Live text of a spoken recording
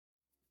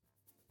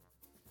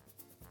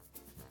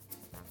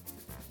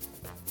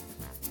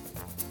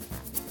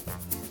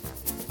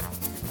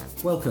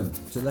Welcome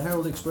to the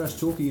Herald Express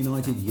Torquay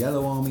United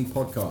Yellow Army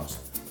podcast,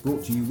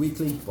 brought to you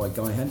weekly by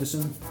Guy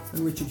Henderson and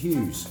Richard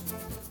Hughes.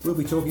 We'll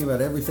be talking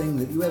about everything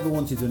that you ever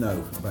wanted to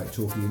know about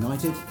Torquay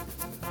United.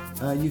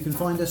 You can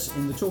find us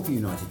in the Torquay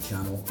United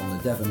channel on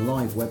the Devon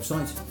Live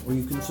website, or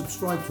you can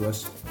subscribe to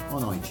us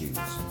on iTunes.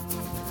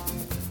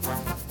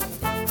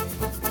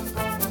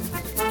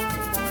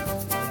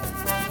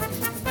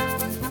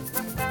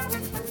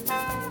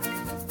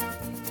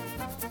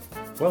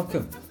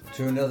 Welcome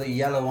to another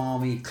Yellow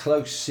Army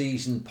close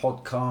season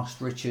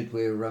podcast. Richard,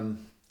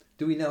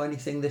 do we know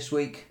anything this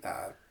week?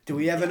 Do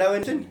we ever know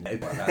anything? No,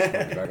 well, that's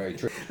probably very, very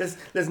true.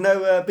 There's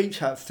no beach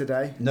huts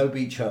today. No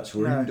beach huts.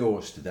 We're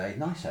indoors today.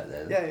 Nice out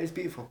there. Yeah, it's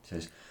beautiful.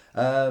 It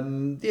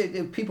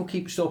is. People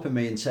keep stopping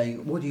me and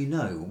saying, "What do you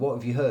know? What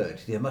have you heard?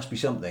 There must be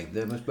something.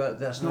 There must." But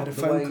that's not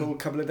the way. I had a phone call a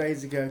couple of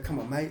days ago. Come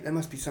on, mate. There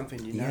must be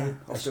something you know.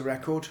 Off the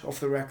record.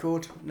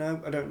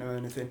 No, I don't know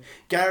anything.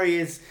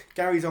 Gary's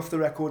off the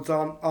records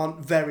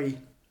aren't very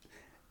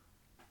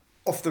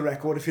off the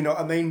record, if you know what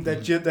I mean. They're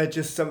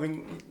just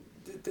something.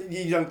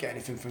 You don't get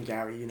anything from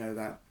Gary. You know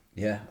that.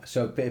 Yeah,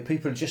 so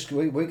people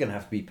we're going to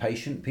have to be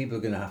patient. People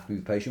are going to have to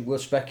be patient. We'll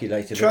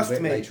speculate a little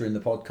bit later in the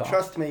podcast.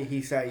 Trust me,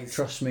 he says.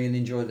 Trust me and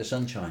enjoy the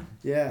sunshine.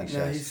 Yeah,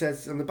 he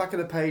says on the back of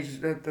the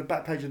page, the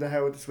back page of the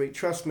Herald this week,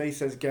 trust me,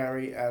 says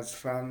Gary, as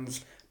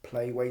fans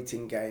play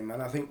waiting game.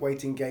 And I think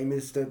waiting game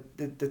is the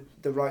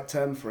right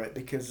term for it,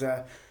 because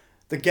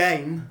the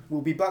game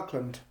will be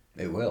Buckland.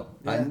 It will.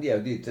 Yeah. And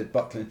the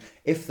Buckland,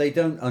 if they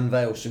don't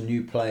unveil some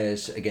new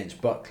players against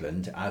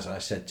Buckland, as I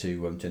said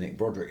to Nick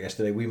Broderick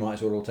yesterday, we might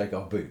as well all take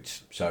our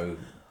boots. So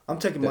I'm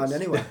taking mine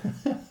anyway.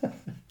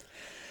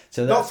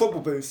 So not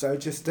football boots though,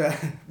 just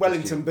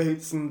Wellington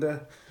boots, and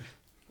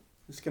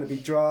it's going to be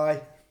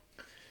dry.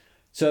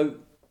 So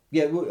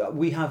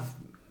we have.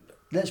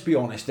 Let's be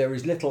honest, there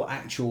is little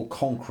actual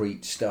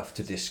concrete stuff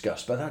to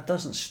discuss, but that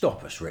doesn't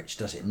stop us, Rich,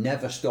 does it?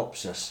 Never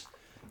stops us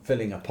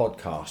filling a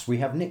podcast. We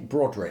have Nick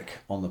Broderick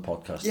on the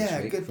podcast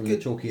this week from the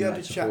Torquay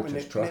United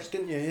Supporters Trust.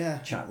 Didn't you? Yeah.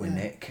 Chat with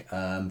Nick.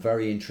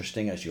 Very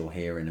interesting, as you'll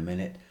hear in a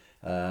minute.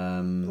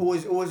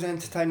 Always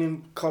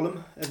entertaining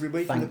column every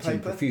week in the paper. Thanked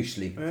him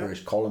profusely for his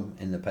column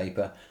in the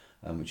paper,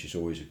 which is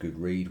always a good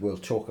read. We'll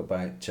talk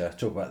about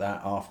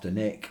that after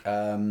Nick.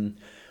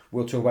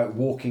 We'll talk about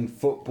walking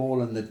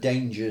football and the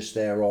dangers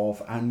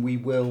thereof, and we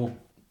will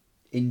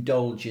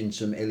indulge in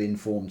some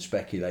ill-informed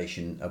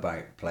speculation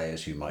about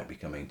players who might be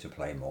coming to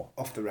play more.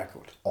 Off the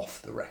record.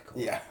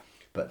 Yeah.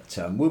 But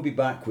we'll be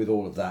back with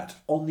all of that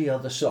on the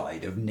other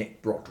side of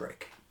Nick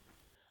Broderick.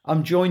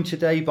 I'm joined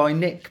today by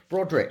Nick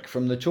Broderick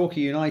from the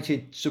Torquay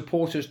United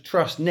Supporters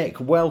Trust. Nick,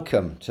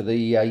 welcome to the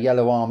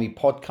Yellow Army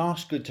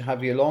podcast. Good to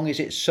have you along.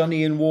 Is it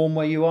sunny and warm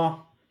where you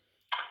are?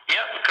 Yeah,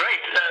 great.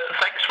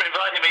 Thanks for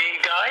inviting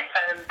me, Guy.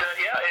 And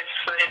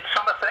it's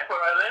Somerset where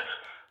I live.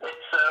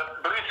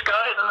 It's blue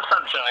skies and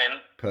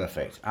sunshine.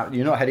 Perfect.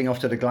 You're not heading off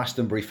to the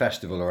Glastonbury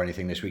Festival or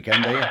anything this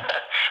weekend, are you? No,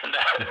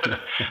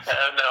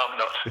 I'm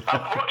not.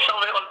 I'll watch some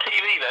of it on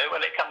TV, though,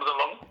 when it comes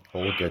along.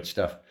 All good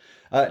stuff.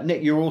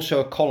 Nick, you're also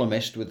a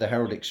columnist with the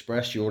Herald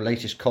Express. Your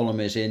latest column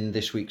is in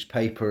this week's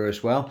paper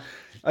as well.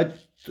 I'd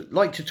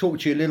like to talk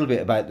to you a little bit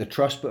about the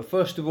Trust, but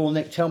first of all,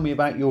 Nick, tell me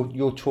about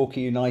your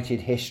Torquay United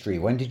history.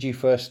 When did you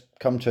first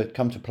come to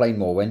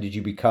Plainmoor? When did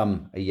you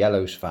become a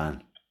Yellows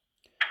fan?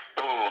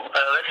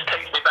 This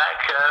takes me back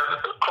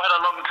quite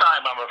a long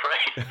time, I'm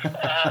afraid.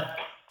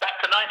 Back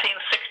to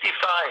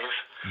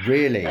 1965.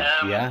 Really?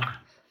 Yeah.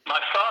 My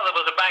father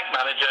was a bank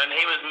manager, and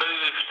he was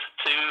moved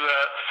to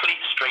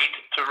Fleet Street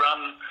to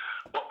run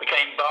what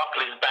became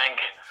Barclays Bank.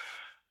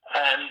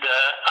 And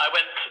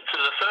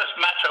the first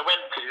match I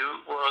went to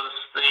was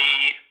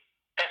the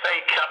FA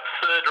Cup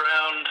third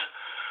round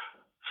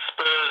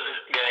Spurs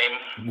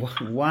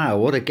game.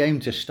 Wow, what a game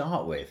to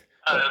start with.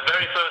 The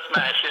very first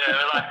match,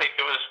 I think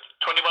it was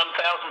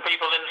 21,000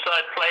 people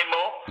inside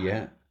Plainmoor.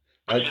 Yeah.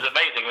 Which is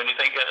amazing when you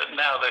think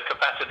now the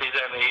capacity is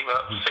only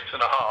about 6.5.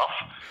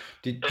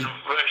 It's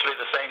virtually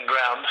the same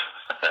ground.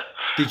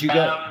 Did you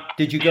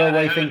go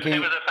away thinking? It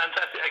was a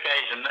fantastic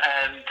occasion,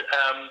 and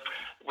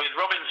with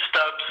Robin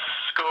Stubbs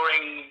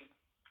scoring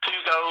 2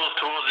 goals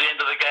towards the end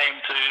of the game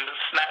to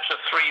snatch a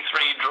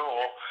 3-3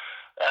 draw,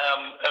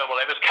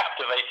 it was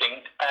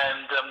captivating.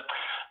 And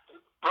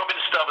Robin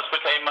Stubbs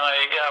became my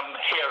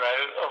hero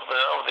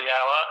of the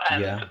hour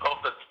and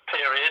of the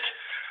period.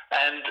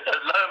 And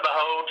lo and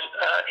behold,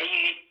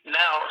 he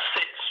now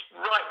sits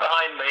right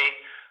behind me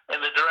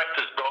in the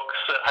director's box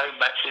at home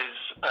matches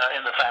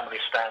in the family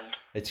stand.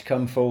 It's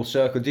come full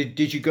circle.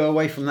 Did you go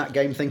away from that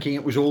game thinking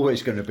it was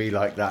always going to be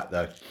like that,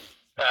 though?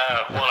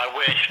 Well, I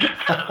wished.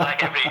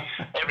 Like every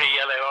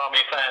Yellow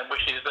Army fan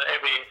wishes that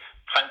every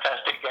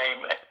fantastic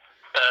game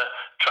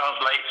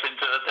translates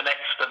into the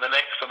next and the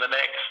next and the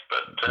next.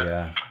 But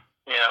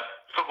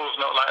football's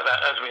not like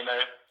that, as we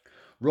know.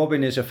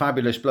 Robin is a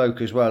fabulous bloke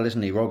as well,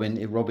 isn't he?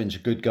 Robin's a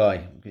good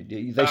guy.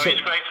 He's great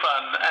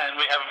fun, and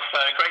we have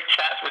great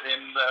chats with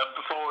him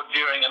before,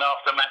 during, and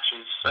after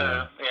matches.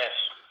 So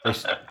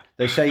yes.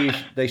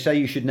 They say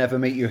you should never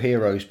meet your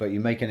heroes, but you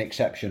make an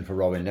exception for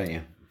Robin, don't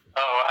you?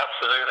 Oh,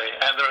 absolutely.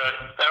 And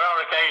there are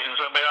occasions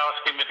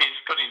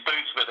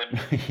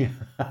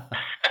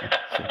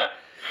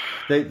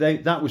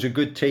That was a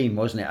good team,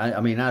 wasn't it?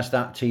 I mean, as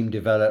that team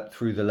developed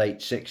through the late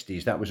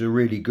 60s, that was a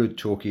really good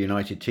Torquay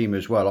United team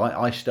as well.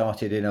 I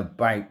started in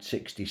about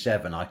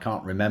 67. I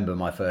can't remember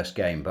my first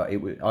game, but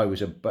I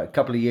was a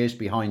couple of years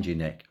behind you,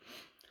 Nick.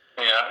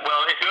 Yeah,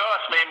 well, if you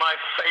ask me my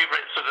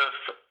favourite sort of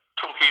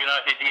Torquay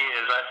United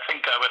years, I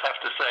think I would have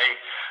to say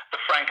the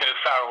Franco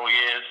Farrell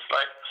years,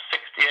 like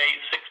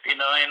 68,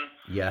 69.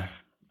 Yeah.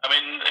 I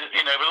mean,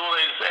 with all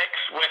those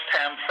ex-West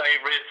Ham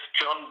favourites,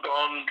 John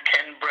Bond,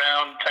 Ken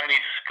Brown, Tony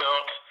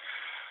Scott.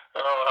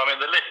 Oh, I mean,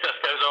 the list just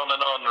goes on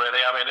and on,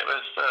 really. I mean, it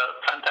was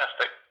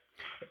fantastic.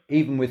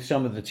 Even with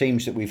some of the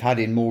teams that we've had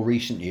in more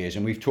recent years,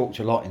 and we've talked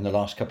a lot in the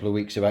last couple of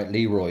weeks about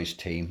Leroy's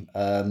team,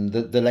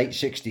 the late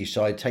 60s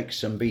side takes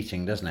some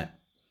beating, doesn't it?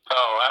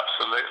 Oh,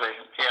 absolutely.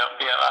 Yeah.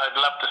 I'd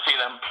love to see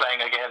them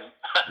playing again.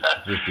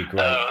 That would be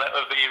great. That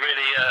would be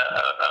really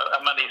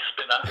a money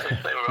spinner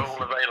if they were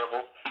all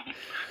available.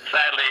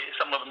 Sadly,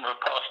 some of them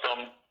have passed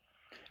on.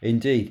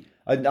 Indeed.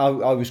 I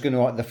was going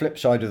to, the flip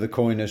side of the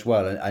coin as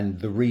well, and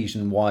the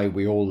reason why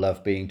we all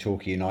love being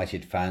Torquay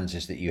United fans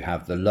is that you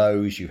have the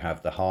lows, you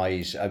have the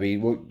highs. I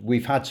mean,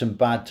 we've had some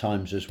bad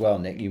times as well,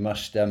 Nick. You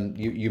must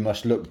you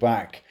must look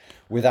back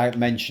without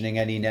mentioning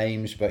any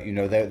names, but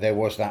there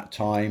was that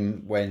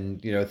time when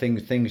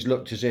things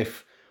looked as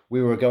if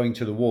we were going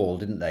to the wall,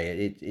 didn't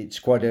they? It's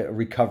quite a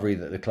recovery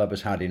that the club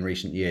has had in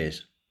recent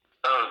years.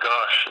 Oh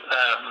gosh,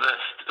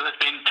 there's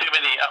been too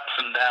many ups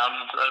and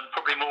downs,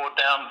 probably more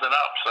downs than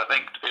ups, I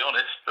think, to be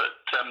honest. But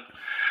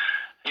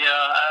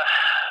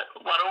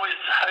one always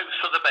hopes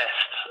for the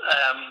best.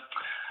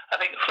 I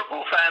think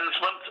football fans,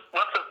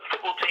 once a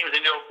football team is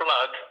in your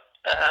blood,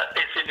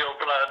 it's in your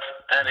blood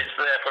and it's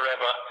there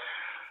forever.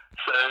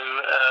 So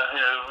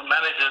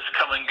managers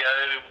come and go,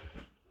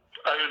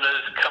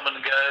 owners come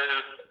and go,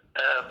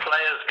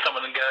 players come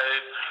and go.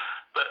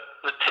 But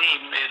the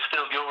team is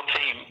still your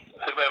team,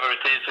 whoever it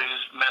is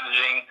who's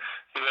managing,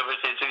 whoever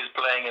it is who's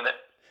playing in it.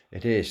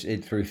 It is,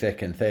 through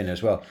thick and thin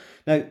as well.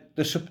 Now,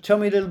 tell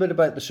me a little bit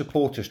about the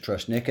Supporters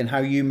Trust, Nick, and how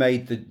you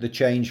made the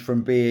change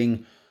from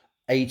being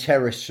a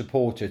terrorist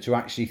supporter to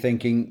actually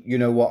thinking, you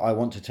know what, I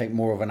want to take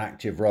more of an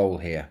active role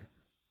here.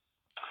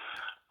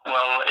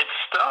 Well, it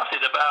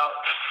started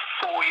about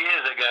 4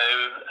 years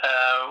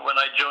ago when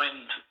I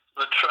joined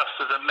the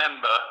Trust as a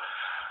member.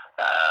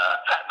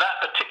 At that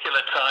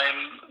particular time,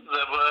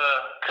 there were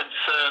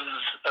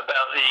concerns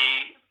about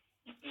the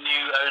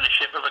new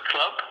ownership of the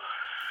club,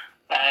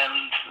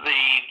 and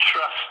the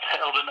Trust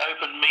held an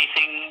open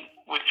meeting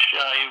which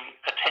I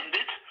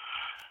attended,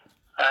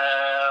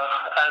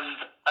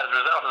 and as a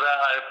result of that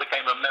I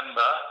became a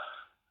member,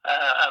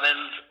 and then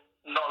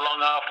not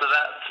long after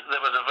that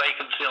there was a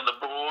vacancy on the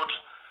board,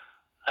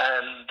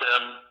 and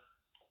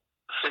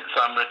since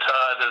I'm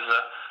retired as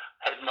a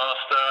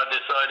headmaster, I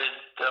decided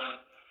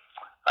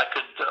I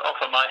could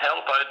offer my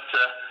help. I'd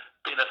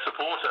been a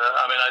supporter.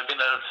 I mean, I've been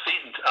a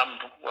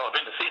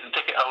season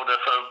ticket holder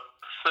for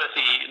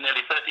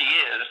nearly 30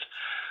 years.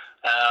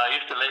 I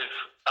used to live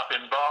up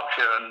in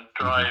Berkshire and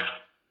drive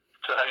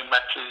to home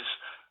matches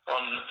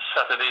on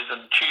Saturdays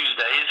and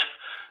Tuesdays.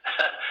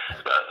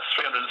 About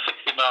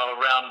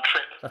 360-mile round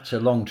trip. That's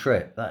a long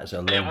trip. That is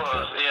a long trip. It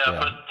was, yeah.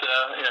 But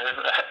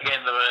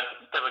again,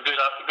 there were good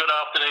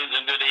afternoons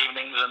and good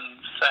evenings, and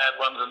sad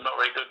ones and not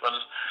very good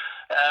ones.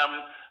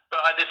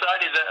 But I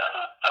decided that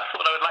I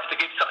thought I would like to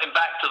give something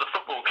back to the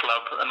football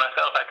club, and I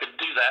felt I could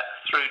do that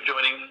through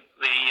joining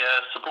the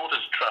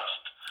Supporters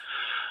Trust.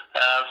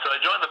 So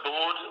I joined the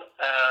board.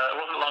 It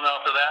wasn't long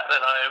after that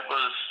I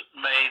was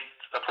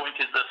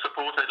appointed the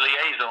Supporter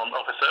Liaison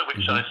Officer,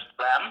 which I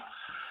still am.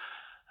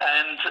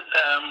 And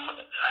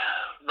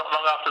not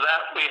long after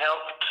that, we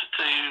helped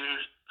to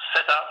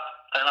set up,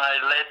 and I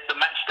led the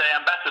Matchday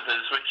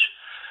Ambassadors, which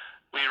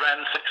we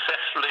ran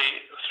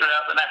successfully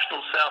throughout the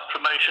National South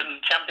Promotion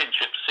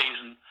Championship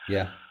season.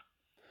 Yeah.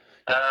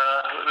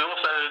 We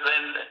also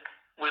then,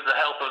 with the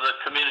help of the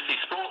Community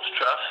Sports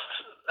Trust,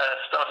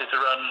 started to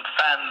run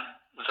fan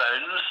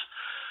zones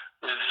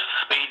with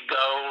speed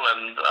goal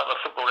and other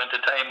football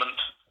entertainment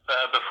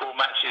before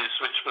matches,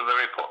 which were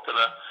very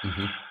popular.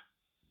 Mm-hmm.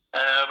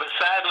 But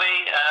sadly,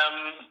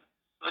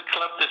 the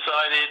club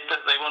decided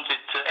that they wanted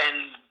to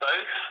end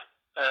both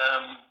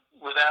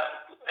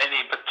without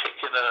any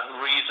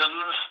particular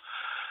reasons,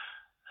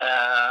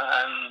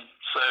 and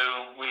so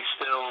we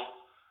still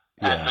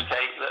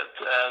advocate that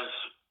as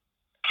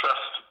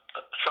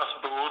trust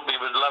board, we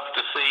would love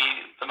to see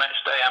the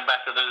Matchday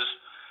Ambassadors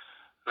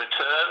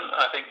return.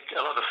 I think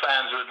a lot of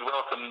fans would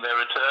welcome their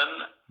return,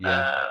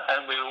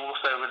 and we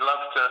also would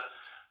love to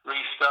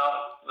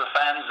restart the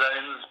fan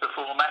zones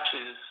before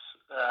matches.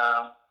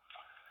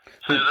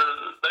 So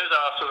those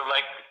are sort of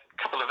like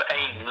a couple of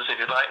aims, if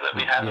you like, that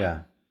we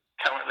have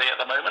currently at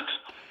the moment.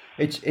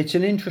 It's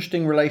an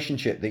interesting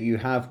relationship that you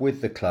have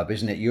with the club,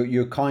 isn't it?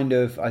 You're kind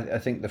of, I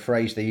think the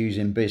phrase they use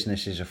in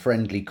business is a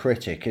friendly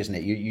critic, isn't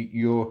it?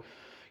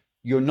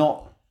 You're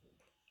not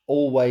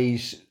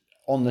always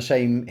on the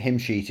same hymn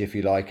sheet, if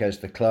you like, as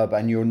the club,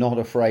 and you're not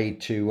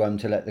afraid to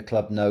let the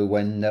club know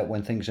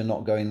when things are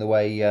not going the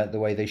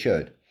way they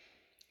should.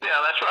 Yeah,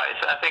 that's right.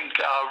 I think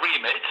our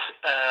remit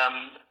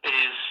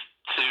is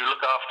to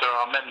look after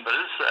our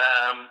members.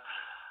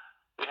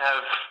 We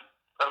have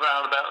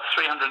around about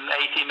 380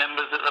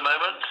 members at the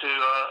moment who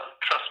are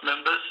trust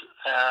members.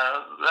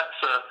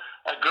 That's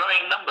a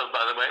growing number,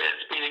 by the way.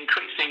 It's been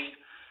increasing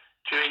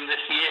during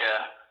this year.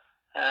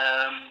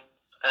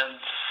 And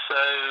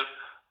so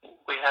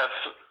we have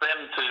them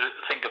to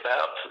think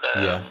about.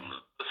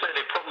 There's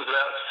certainly problems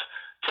about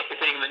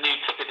ticketing. The new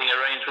ticketing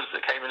arrangements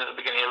that came in at the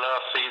beginning of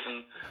last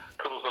season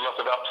caused a lot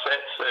of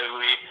upset, so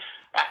we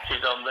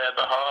acted on their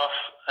behalf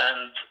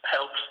and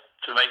helped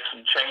to make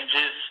some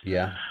changes.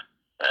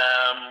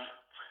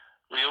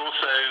 We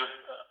also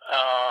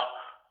are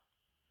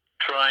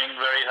trying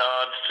very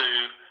hard to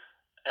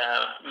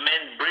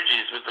mend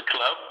bridges with the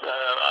club.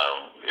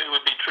 It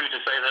would be true to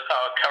say that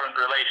our current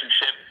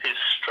relationship is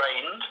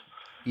strained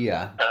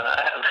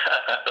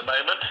at the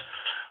moment,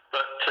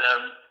 but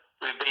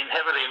we've been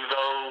heavily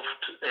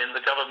involved in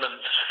the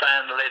government's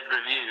fan-led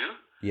review.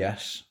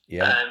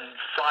 And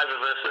 5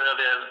 of us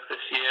earlier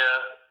this year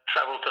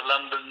travelled to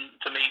London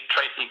to meet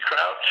Tracy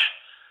Crouch,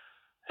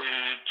 who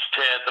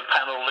chaired the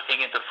panel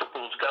looking into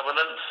football's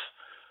governance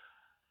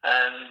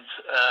and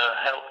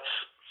helped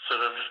sort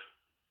of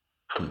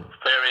put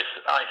various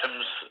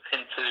items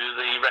into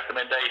the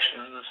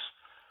recommendations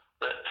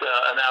that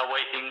are now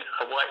waiting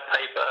a white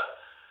paper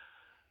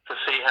to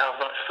see how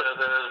much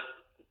further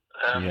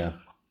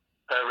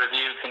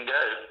review can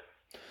go.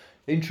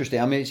 Interesting.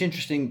 I mean, it's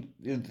interesting,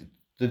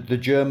 the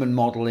German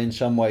model in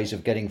some ways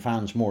of getting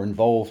fans more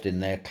involved in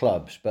their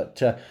clubs.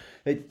 But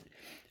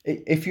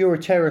if you're a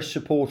Terrace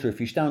supporter, if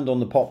you stand on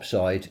the Pop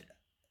side,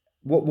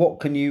 what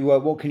can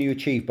you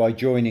achieve by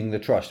joining the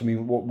trust? I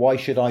mean, why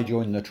should I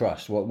join the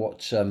trust?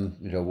 What's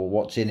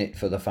in it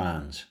for the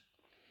fans?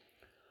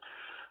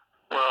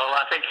 Well,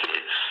 I think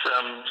it's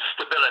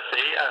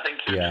stability. I think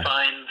you'd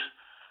find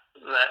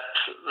that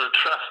the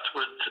trust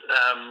would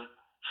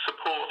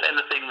support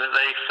anything that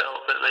they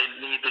felt that they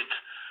needed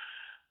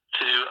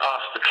to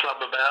ask the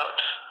club about.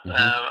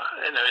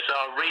 It's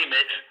our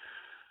remit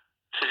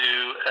to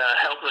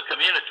help the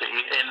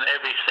community in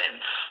every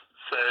sense.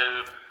 So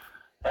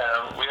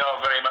we are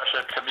very much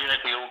a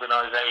community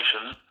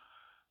organisation.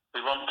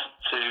 We want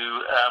to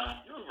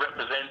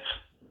represent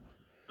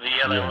the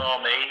Yellow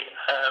Army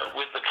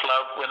with the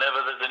club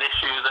whenever there's an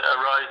issue that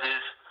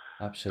arises.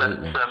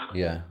 Absolutely. That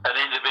an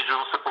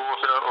individual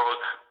supporter or a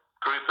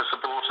group of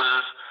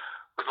supporters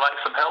would like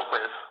some help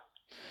with.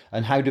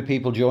 And how do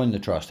people join the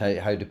trust?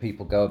 How do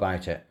people go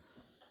about it?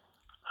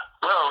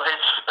 Well,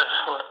 it's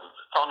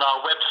on our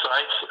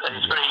website.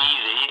 It's very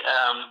easy.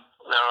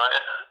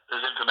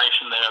 There's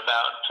information there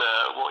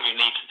about what you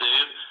need to do.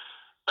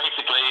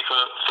 Basically, for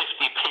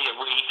 50p a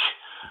week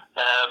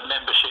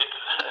membership,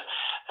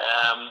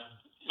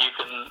 you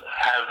can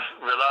have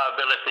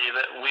reliability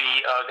that we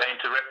are going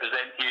to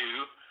represent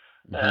you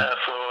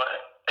for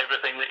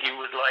everything that you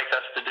would like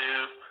us to do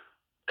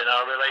in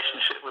our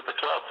relationship with the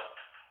club.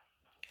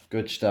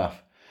 Good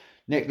stuff.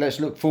 Nick, let's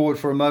look forward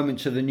for a moment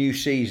to the new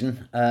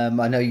season.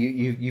 I know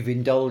you've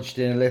indulged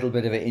in a little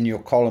bit of it in your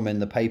column in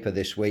the paper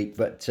this week,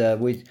 but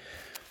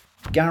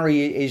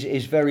Gary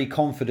is very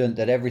confident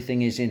that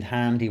everything is in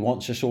hand. He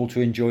wants us all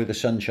to enjoy the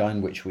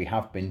sunshine, which we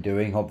have been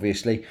doing,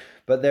 obviously.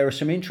 But there are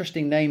some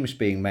interesting names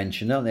being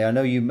mentioned, aren't there? I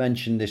know you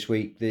mentioned this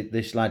week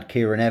this lad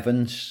Kieran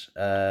Evans,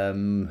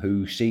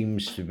 who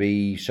seems to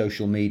be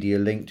social media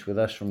linked with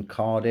us from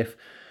Cardiff.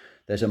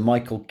 There's a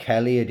Michael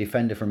Kelly, a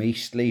defender from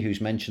Eastleigh,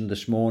 who's mentioned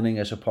this morning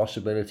as a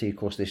possibility. Of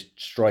course, this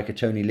striker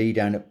Tony Lee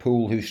down at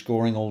Poole, who's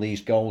scoring all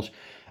these goals.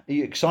 Are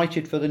you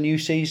excited for the new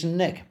season,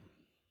 Nick?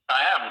 I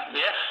am,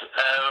 yes.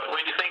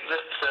 When you think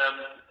that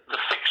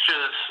the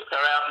fixtures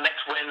are out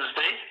next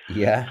Wednesday,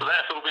 so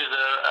that's always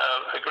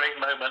a great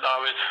moment. I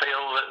always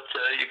feel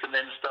that you can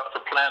then start to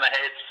plan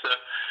ahead. So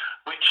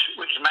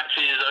which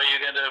matches are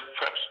you going to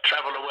perhaps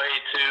travel away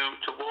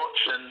to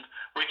watch, and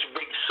which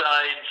big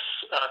sides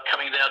are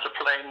coming down to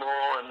play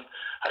more, and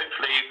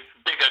hopefully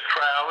bigger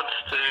crowds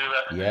to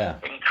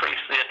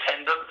increase the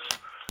attendance.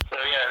 So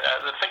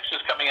the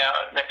fixtures coming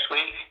out next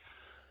week.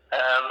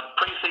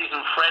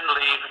 Pre-season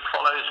friendly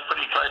follows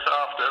pretty close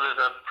after.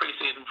 There's a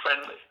pre-season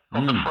friendly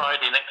on the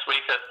Friday next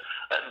week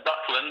at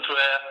Buckland,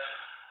 where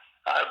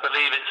I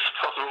believe it's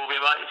possible we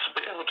might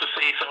be able to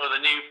see some of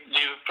the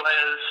new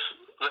players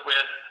that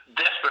we're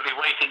desperately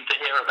waiting to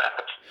hear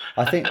about.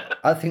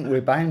 I think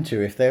we're bound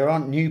to. If there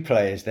aren't new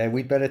players there,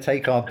 we'd better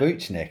take our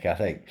boots, Nick, I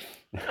think.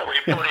 We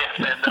probably have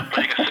to end up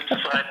playing a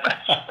 6-a-side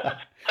match.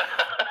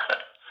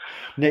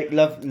 Nick,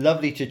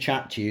 lovely to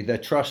chat to you. The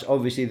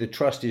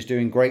trust is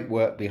doing great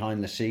work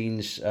behind the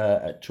scenes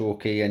at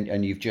Torquay,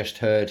 and you've just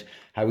heard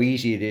how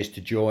easy it is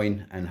to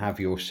join and have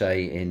your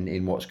say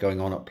in what's going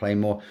on at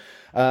Plainmoor.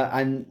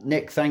 And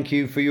Nick, thank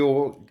you for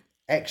your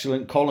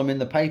excellent column in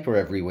the paper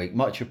every week.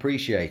 Much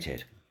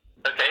appreciated.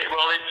 Okay,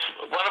 well, it's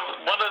one of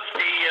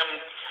the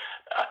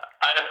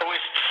I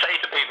always say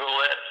to people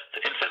that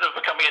instead of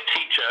becoming a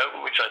teacher,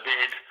 which I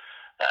did,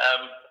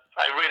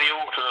 I really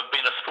ought to have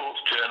been a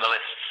sports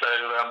journalist. So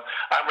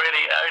I'm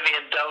really only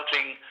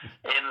indulging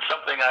in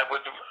something I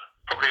would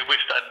probably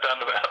wished I'd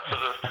done about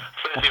sort of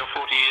 30 or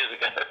 40 years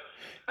ago.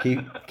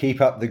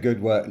 Keep up the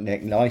good work,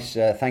 Nick. Nice.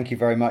 Thank you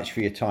very much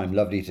for your time.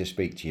 Lovely to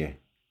speak to you.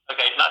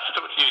 Okay, nice to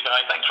talk to you, Guy.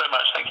 Thanks very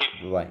much. Thank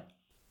you. Bye.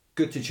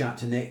 Good to chat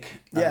to Nick.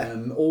 Yeah.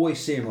 Always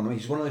see him on.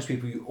 He's one of those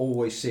people you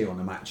always see on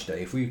a match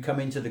day. If we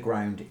come into the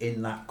ground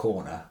in that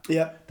corner,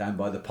 down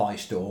by the pie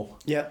stall,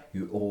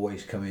 you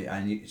always come in,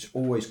 and it's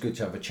always good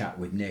to have a chat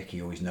with Nick.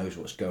 He always knows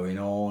what's going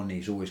on.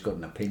 He's always got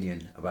an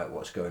opinion about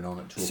what's going on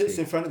at Torquay. Sits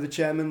in front of the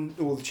chairman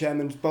or the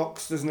chairman's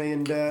box, doesn't he?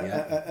 And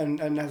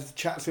and has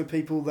chats with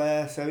people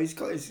there. So he's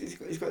got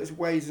his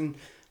ways and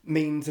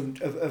means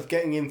of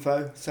getting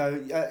info.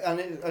 So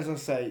as I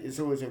say,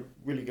 it's always a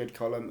really good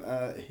column.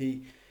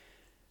 He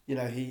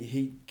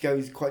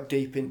goes quite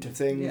deep into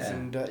things,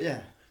 and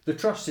The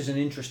Trust is an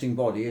interesting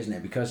body, isn't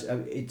it? Because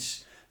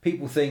it's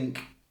people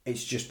think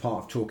it's just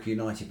part of Torquay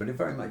United, but it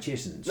very much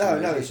isn't.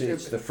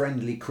 It's the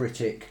friendly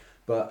critic,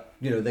 but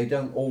they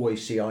don't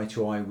always see eye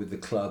to eye with the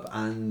club,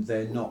 and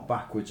they're not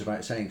backwards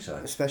about saying so.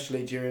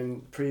 Especially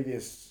during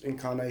previous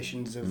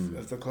incarnations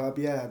of the club,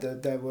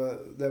 there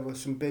were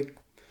some big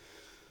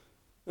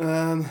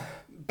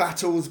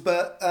battles,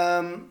 but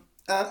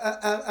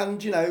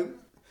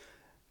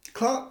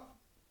Clark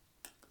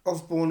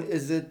Osborne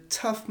is a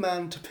tough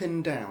man to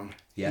pin down.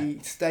 Yeah. He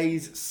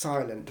stays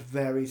silent,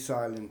 very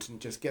silent, and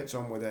just gets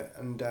on with it.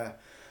 And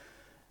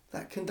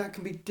that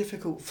can be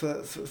difficult for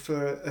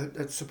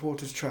a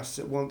supporters' trust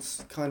that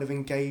wants kind of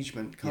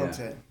engagement, can't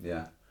it?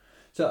 Yeah.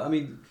 So I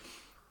mean,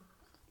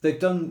 they've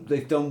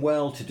done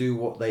well to do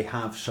what they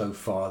have so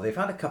far. They've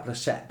had a couple of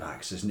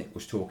setbacks, as Nick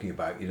was talking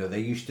about.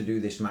 They used to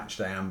do this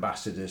matchday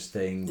ambassadors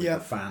thing with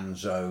the fan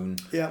zone.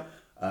 Yeah.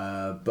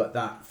 But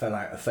that fell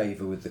out of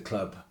favour with the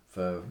club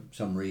for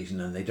some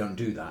reason, and they don't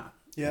do that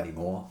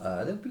anymore.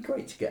 It would be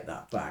great to get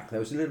that back. There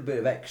was a little bit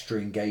of extra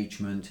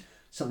engagement,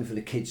 something for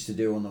the kids to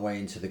do on the way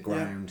into the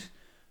ground.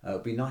 It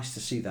would be nice to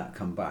see that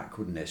come back,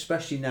 wouldn't it?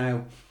 Especially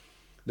now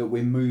that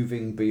we're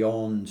moving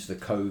beyond the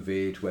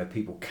COVID, where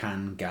people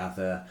can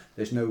gather.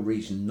 There's no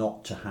reason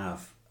not to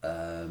have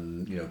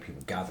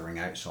people gathering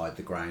outside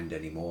the ground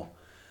anymore.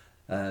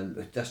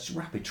 That's a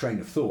rapid train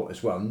of thought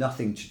as well.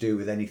 Nothing to do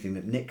with anything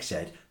that Nick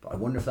said, but I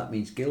wonder if that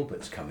means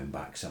Gilbert's coming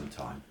back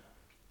sometime.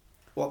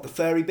 What, the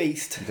furry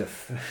beast?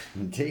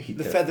 Indeed.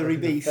 The feathery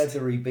beast. The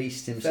feathery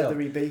beast himself.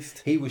 Feathery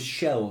beast. He was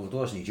shelved,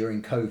 wasn't he,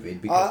 during COVID,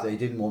 because they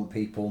didn't want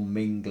people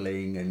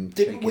mingling and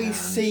didn't we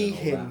see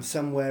him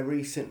somewhere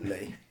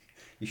recently?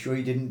 You sure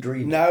you didn't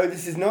dream No,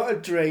 this is not a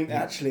dream.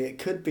 Actually, it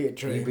could be a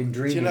dream. You've been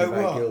dreaming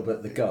about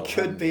Gilbert the Gull. It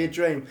could be a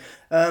dream.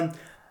 There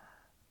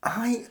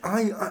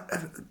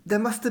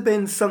must have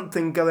been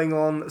something going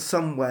on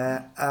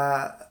somewhere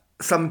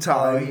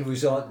sometime. Oh, he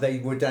was on. They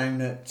were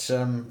down at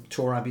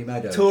Torquay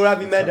Meadows.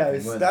 Torquay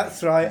Meadows,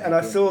 that's right. And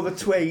I saw the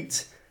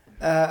tweet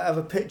of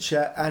a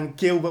picture, and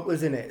Gilbert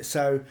was in it.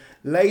 So,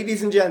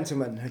 ladies and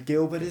gentlemen,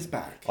 Gilbert is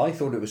back. I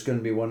thought it was going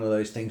to be one of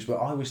those things, but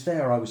I was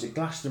there. I was at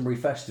Glastonbury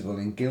Festival,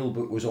 and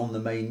Gilbert was on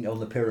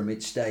the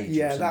pyramid stage.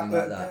 Yeah, or something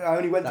like that. I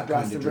only went to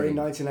Glastonbury in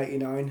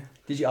 1989.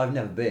 Did you? I've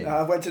never been.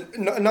 I went to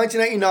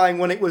 1989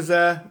 when it was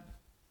a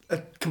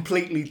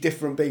completely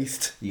different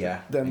beast. Yeah,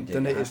 than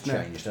it is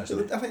now. Changed,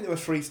 hasn't it? I think there were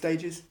 3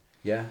 stages.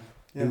 Yeah.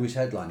 Who was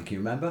headlining? Can you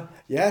remember?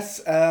 Yes,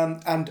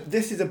 and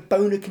this is a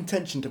bone of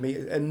contention to me.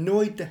 It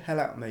annoyed the hell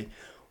out of me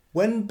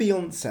when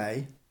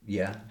Beyonce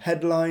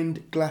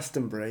headlined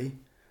Glastonbury.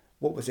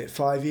 What was it,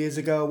 5 years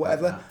ago or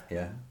whatever?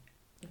 Yeah.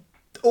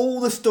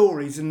 All the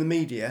stories in the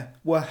media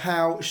were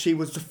how she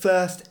was the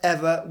first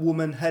ever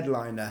woman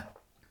headliner.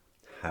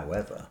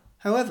 However,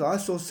 I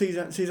saw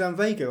Suzanne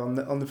Vega on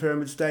the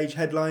pyramid stage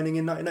headlining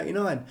in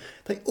 1989.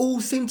 They all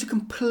seem to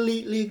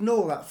completely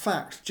ignore that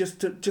fact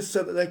just so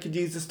that they could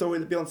use the story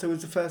that Beyonce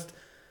was the first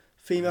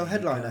female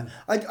headliner.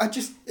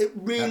 It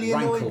really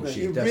annoyed me.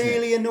 It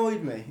really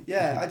annoyed me.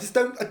 Yeah,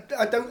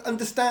 I don't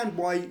understand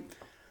why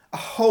a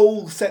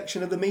whole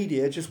section of the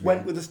media just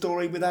went with the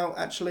story without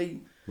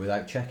checking.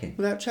 Without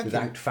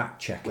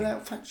fact checking.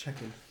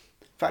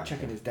 Fact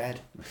checking is dead.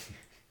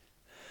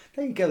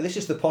 There you go. This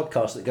is the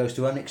podcast that goes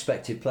to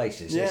unexpected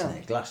places, isn't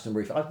it?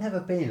 Glastonbury. I've never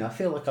been. I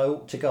feel like I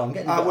ought to go. I'm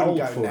getting a bit old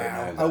for it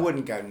now. I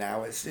wouldn't go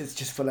now. It's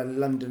just full of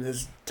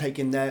Londoners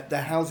taking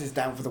their houses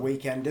down for the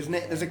weekend, isn't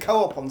it? There's a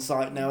co-op on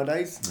site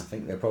nowadays. I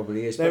think there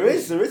probably is. There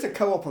is a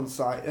co-op on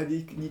site.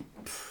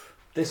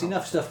 There's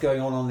enough stuff going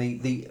on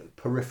the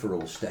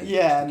peripheral stages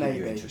to keep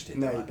you interested.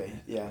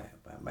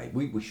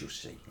 Maybe. We shall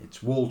see.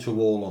 It's wall to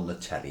wall on the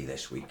telly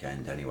this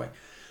weekend anyway.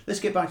 Let's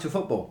get back to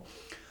football.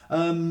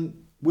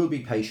 We'll be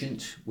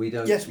patient. We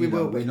don't. Yes, we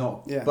will. We're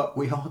not. Yeah. But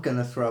we are going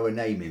to throw a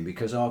name in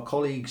because our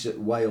colleagues at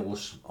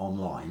Wales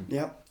Online,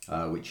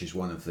 which is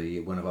one of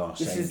our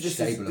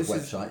stable of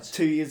websites. Is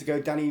 2 years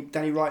ago,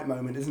 Danny Wright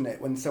moment, isn't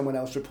it? When someone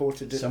else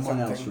reported it. Someone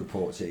else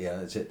reports it. Yeah,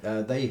 that's it.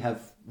 They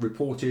have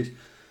reported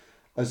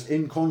as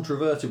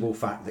incontrovertible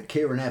fact that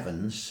Kieran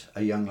Evans,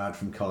 a young lad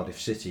from Cardiff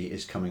City,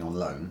 is coming on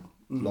loan,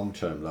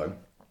 long-term loan,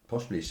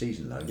 possibly a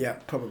season loan. Yeah,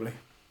 probably.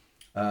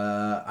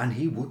 And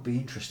he would be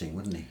interesting,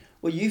 wouldn't he?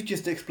 Well, you've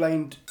just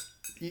explained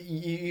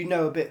you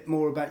know a bit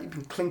more about. You've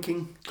been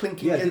clinking.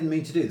 Yeah, I didn't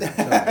mean to do that.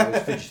 Sorry, I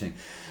was fidgeting.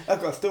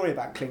 I've got a story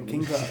about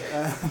clinking,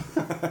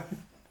 but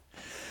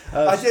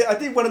I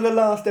did one of the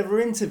last ever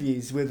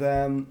interviews with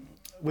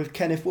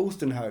Kenneth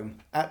Wolstenholme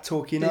at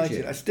Torquay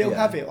United. I still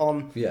have it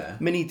on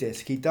mini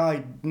disc. He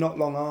died not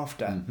long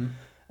after.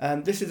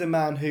 Mm-hmm. This is a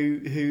man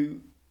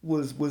who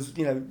was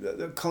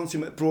a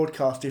consummate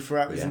broadcaster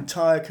throughout his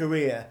entire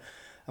career,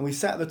 and we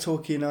sat at the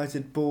Torquay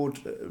United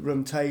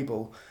boardroom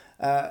table,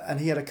 and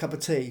he had a cup of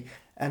tea,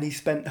 and he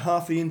spent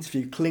half the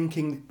interview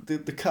clinking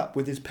the cup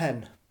with his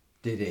pen.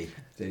 Did he?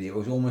 It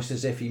was almost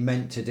as if he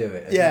meant to do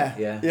it. Yeah.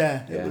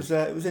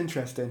 It was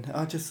interesting.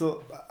 I just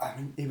thought, I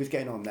mean, he was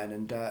getting on then,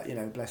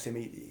 and bless him,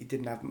 he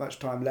didn't have much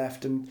time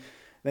left, and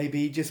maybe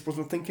he just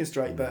wasn't thinking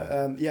straight. But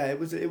it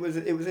was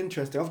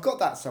interesting. I've got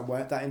that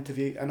somewhere, that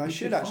interview, and we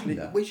should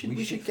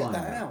get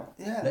that out.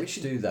 Yeah, let's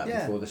do that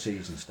before the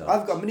season starts.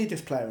 I've got a mini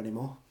disc player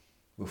anymore.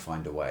 We'll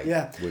find a way.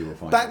 Yeah, we will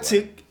find. Back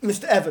to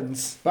Mr.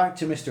 Evans.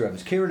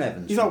 Kieran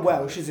Evans. He's not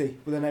Welsh, is he?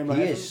 With a name like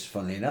He Evans? is,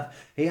 funnily enough.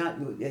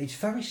 He's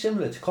very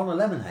similar to Conor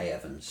Lemonhay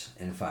Evans,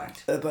 in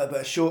fact. But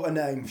a shorter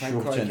name.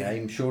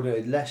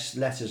 Shorter, less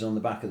letters on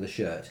the back of the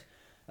shirt.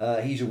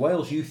 He's a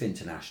Wales youth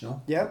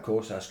international, of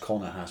course, as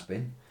Conor has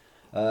been.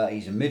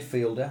 He's a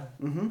midfielder.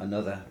 Mm-hmm.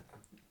 Another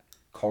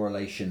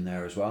correlation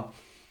there as well.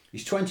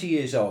 He's 20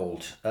 years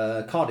old.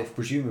 Cardiff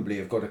presumably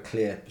have got to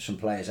clear some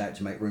players out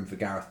to make room for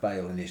Gareth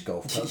Bale in his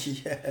golf club.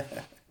 Yeah.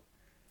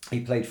 He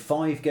played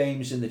 5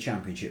 games in the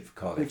Championship for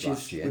Cardiff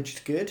last year.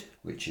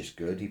 Which is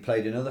good. He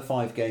played another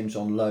 5 games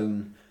on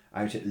loan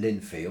out at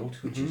Linfield,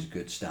 which is a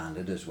good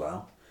standard as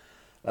well.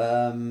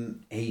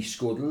 He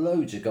scored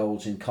loads of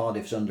goals in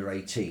Cardiff's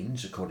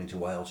under-18s, according to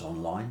Wales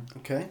Online.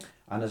 Okay.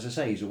 And as I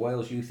say, he's a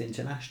Wales youth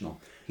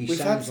international. He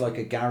sounds like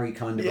a Gary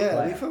kind of a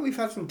player. Yeah, we've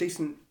had some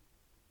decent,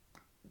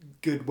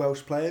 good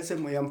Welsh players,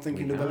 haven't we? I'm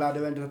thinking of the lad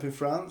who ended up in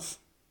France.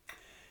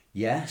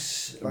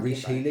 Yes,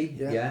 Rhys Healey.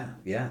 Yeah.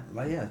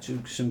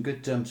 Some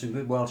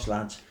good Welsh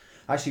lads.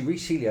 Actually,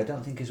 Rhys Healey, I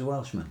don't think is a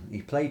Welshman.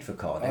 He played for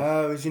Cardiff.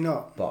 Oh, is he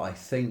not? But I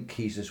think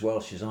he's as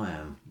Welsh as I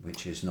am,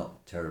 which is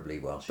not terribly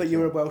Welsh. But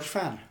you're a Welsh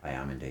fan. I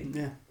am indeed.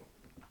 Yeah.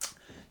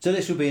 So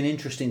this would be an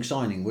interesting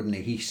signing, wouldn't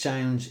he? He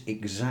sounds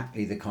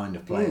exactly the kind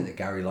of player that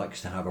Gary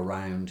likes to have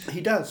around. He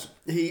does.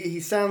 He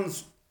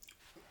sounds.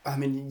 I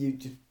mean, you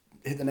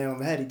hit the nail on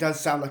the head. He does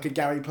sound like a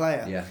Gary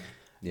player.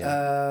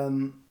 Yeah.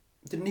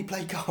 Didn't he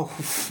play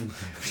golf?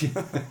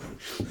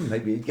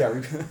 Maybe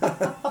Gary.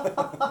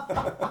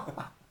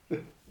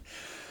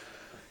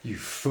 You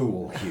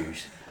fool,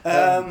 Hughes.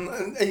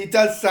 He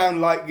does sound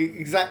like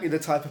exactly the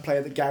type of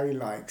player that Gary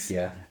likes.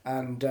 Yeah.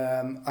 And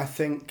I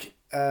think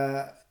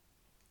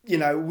we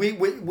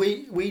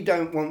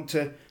don't want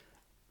to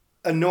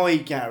annoy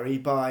Gary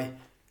by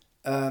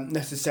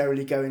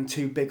necessarily going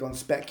too big on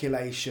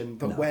speculation.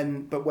 But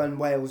when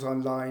Wales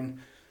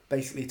Online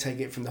basically take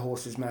it from the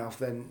horse's mouth,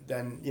 then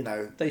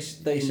they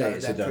say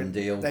it's a done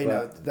deal. They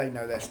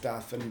know their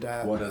stuff, and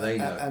what do they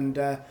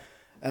know?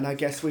 And I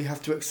guess we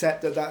have to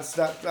accept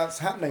that's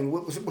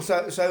happening.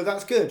 So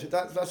that's good.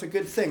 That's a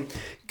good thing.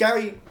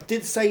 Gary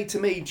did say to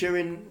me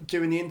during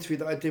the interview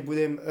that I did with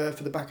him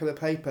for the back of the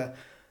paper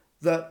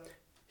that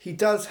he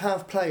does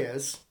have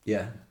players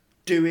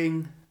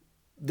doing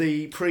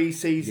the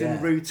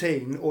pre-season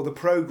routine or the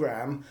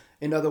programme.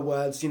 In other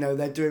words,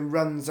 they're doing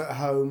runs at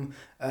home,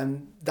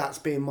 and that's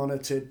being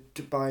monitored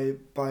by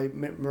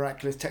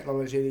miraculous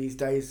technology these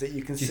days that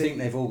you can see. Do you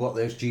think they've all got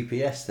those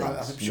GPS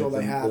things? I'm sure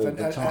they have,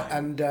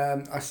 and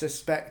I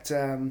suspect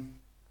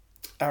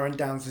Aaron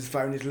Downs'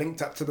 phone is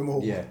linked up to them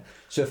all. Yeah.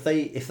 So if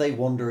they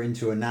wander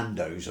into a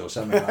Nando's or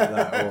something like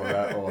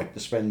that, or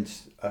spend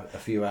a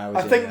few hours,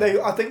 I think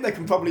they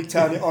can probably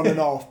turn it on and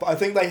off. But I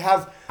think they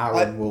have.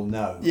 Aaron will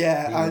know.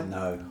 Yeah, he would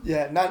know.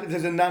 Yeah,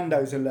 there's a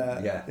Nando's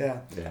alert. Yeah.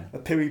 A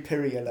piri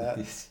piri alert.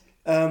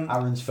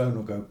 Aaron's phone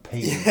will go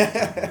ping.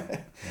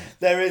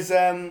 There is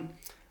there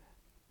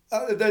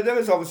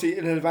is obviously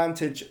an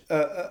advantage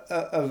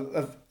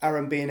of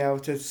Aaron being able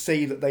to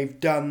see that they've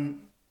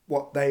done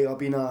what they are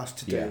being asked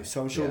to do.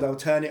 So I'm sure they'll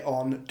turn it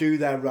on, do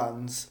their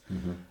runs,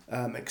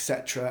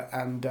 etc.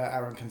 And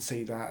Aaron can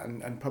see that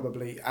and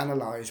probably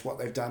analyse what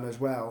they've done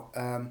as well.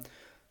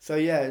 So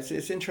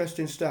it's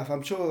interesting stuff.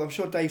 I'm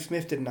sure Dave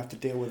Smith didn't have to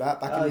deal with that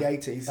back in the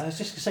 80s. I was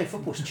just going to say,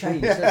 football's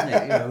changed,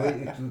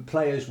 hasn't it?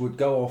 Players would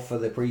go off for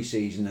the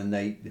pre-season and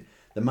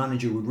the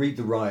manager would read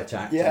the riot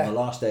act on the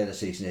last day of the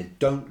season. They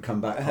don't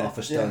come back half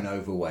a stone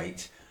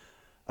overweight.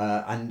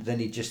 And then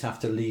he'd just have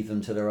to leave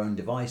them to their own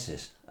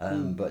devices.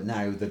 But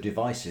now the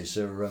devices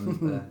are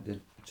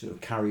sort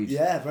of carried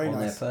very on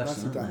nice. their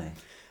person, aren't they?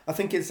 I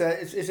think it's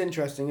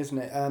interesting, isn't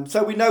it?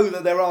 So we know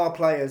that there are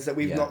players that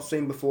we've not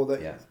seen before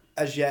that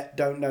as yet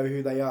don't know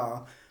who they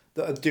are,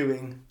 that are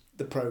doing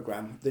the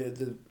programme,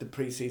 the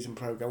pre-season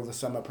programme or the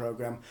summer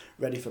programme,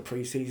 ready for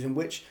pre-season,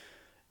 which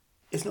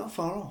is not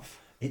far off.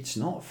 It's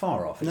not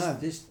far off. It's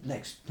this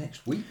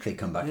next week they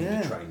come back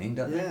into training,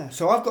 don't they? Yeah.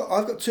 So I've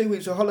got 2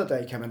 weeks of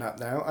holiday coming up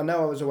now. I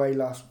know I was away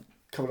last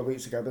couple of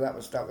weeks ago, but that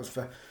was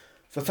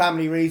for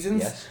family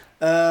reasons. Yes.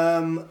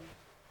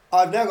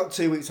 I've now got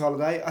 2 weeks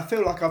holiday. I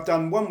feel like I've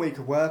done 1 week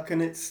of work,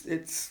 and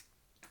it's.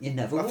 You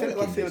never. I feel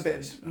a bit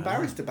days.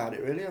 embarrassed about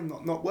it. Really, I'm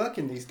not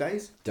working these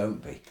days.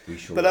 Don't be. We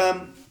shall. But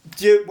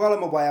while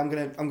I'm away, I'm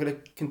gonna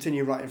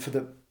continue writing for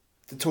the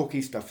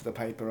Torquay stuff for the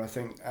paper. I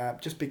think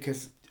just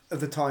because of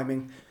the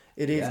timing.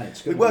 It is. Yeah,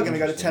 we were going to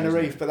go to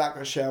Tenerife, but that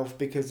got shelved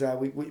because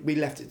we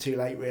left it too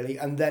late, really.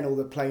 And then all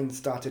the planes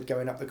started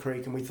going up the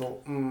creek, and we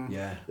thought,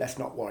 let's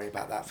not worry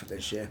about that for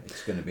this year.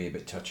 It's going to be a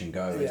bit touch and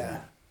go, isn't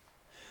it?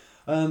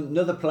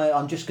 Another player,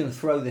 I'm just going to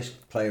throw this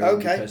player in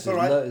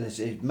because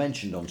it's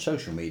mentioned on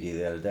social media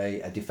the other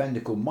day, a defender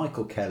called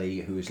Michael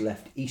Kelly who has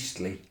left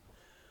Eastleigh,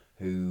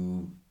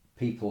 who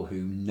people who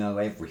know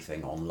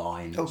everything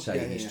online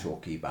say he's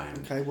Torquay bound.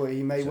 Okay, well,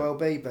 he may well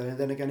be, but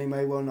then again, he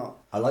may well not.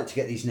 I like to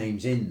get these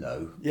names in,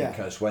 though,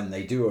 because when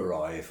they do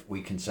arrive,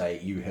 we can say,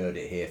 you heard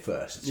it here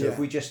first. So if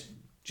we just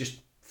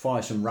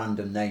fire some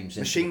random names into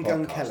Machine the podcast,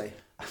 Gun Kelly.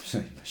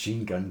 Absolutely,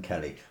 Machine Gun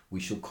Kelly. We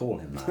shall call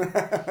him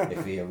that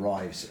if he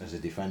arrives as a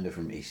defender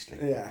from Eastleigh.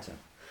 Yeah. So.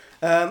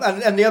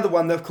 And the other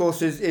one, of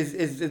course, is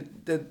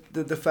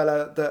the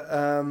fella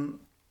that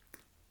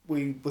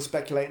we were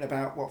speculating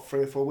about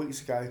 3 or 4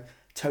 weeks ago,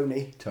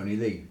 Tony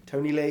Lee.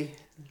 Tony Lee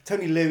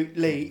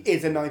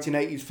is a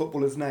 1980s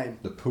footballer's name.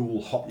 The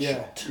pool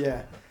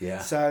hotshot. Yeah.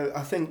 So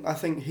I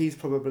think he's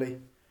probably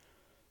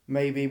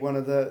maybe one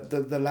of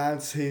the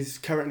lads who's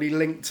currently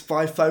linked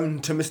by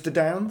phone to Mr.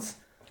 Downs.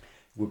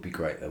 Would be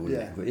great though,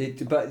 wouldn't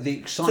it? But the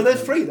excitement... So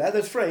there's three there.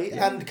 There's three.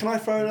 Yeah. And can I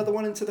throw another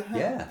one into the hat?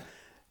 Yeah.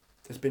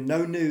 There's been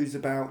no news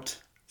about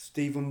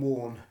Stephen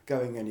Warne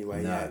going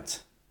anywhere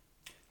yet.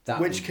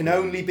 Which can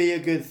only be a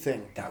good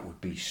thing. That would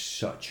be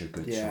such a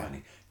good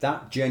signing.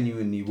 That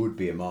genuinely would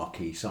be a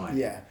marquee signing.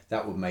 Yeah.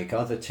 That would make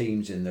other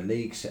teams in the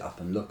league sit up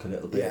and look a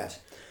little bit. Yeah.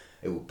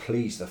 It will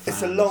please the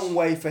fans. It's a long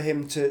way for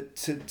him to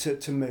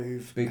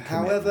move.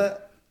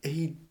 However,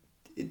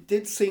 it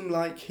did seem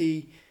like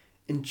he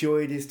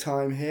enjoyed his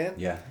time here.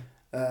 Yeah.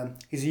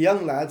 He's a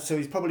young lad, so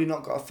he's probably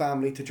not got a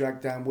family to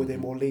drag down with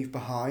him or leave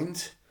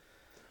behind.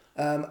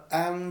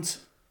 And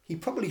he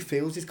probably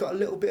feels he's got a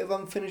little bit of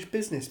unfinished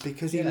business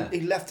because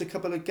he left a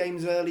couple of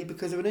games early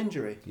because of an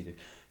injury. He did.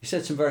 He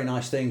said some very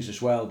nice things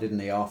as well, didn't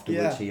he,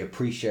 afterwards? He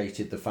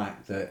appreciated the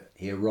fact that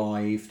he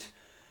arrived,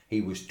 he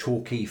was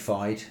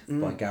Torquay-fied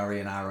by Gary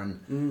and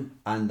Aaron,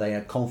 and they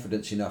had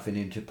confidence enough in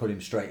him to put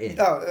him straight in.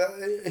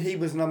 He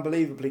was an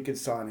unbelievably good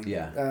signing.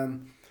 Yeah.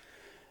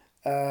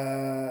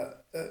 I'm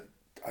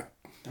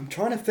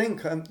trying to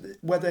think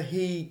whether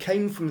he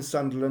came from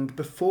Sunderland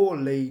before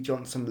Lee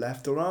Johnson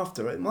left or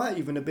after. It might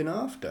even have been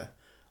after.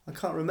 I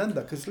can't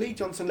remember because Lee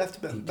Johnson left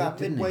about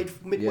midway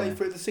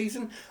through the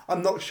season.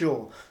 I'm not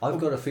sure. I've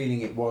got a feeling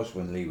it was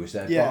when Lee was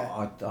there.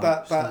 Yeah,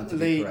 but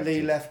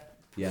Lee left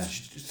Yeah.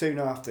 Soon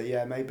after,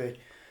 yeah, maybe.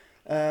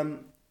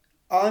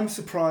 I'm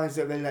surprised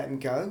that they let him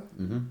go.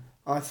 Mm-hmm.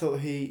 I thought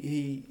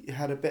he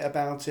had a bit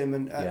about him,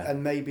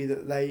 and maybe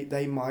that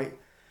they might,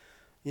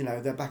 you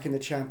know, they're back in the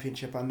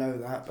Championship. I know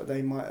that, but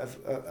they might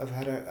have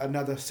had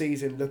another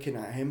season looking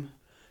at him.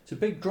 It's a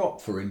big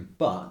drop for him,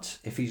 but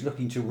if he's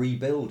looking to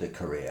rebuild a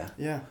career,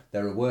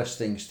 there are worse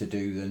things to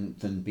do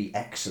than be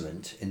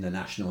excellent in the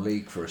National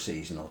League for a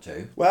season or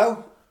two.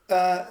 Well,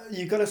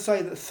 you've got to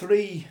say that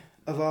 3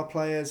 of our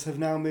players have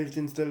now moved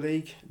into the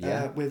league,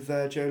 with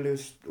Joe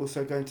Lewis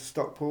also going to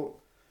Stockport.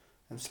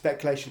 And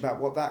speculation about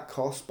what that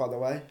cost, by the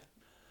way.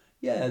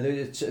 Yeah,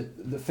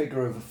 the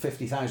figure of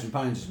 £50,000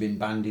 has been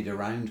bandied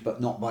around, but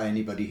not by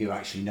anybody who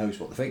actually knows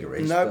what the figure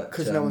is. No,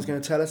 because no one's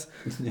going to tell us.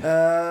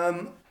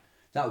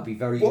 That would be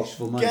very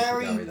useful money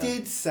Gary for Gary,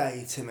 did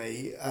say to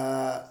me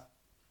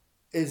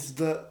is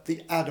that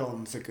the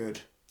add-ons are good.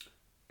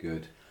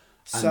 Good.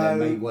 And there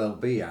may well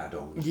be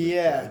add-ons.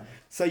 Yeah.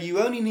 So you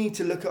only need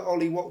to look at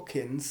Ollie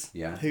Watkins,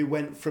 who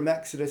went from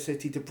Exeter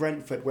City to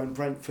Brentford when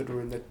Brentford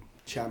were in the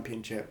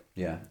Championship.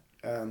 Yeah.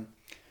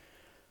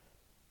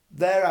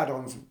 Their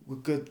add-ons were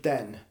good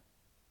then.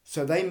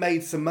 So they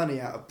made some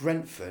money out of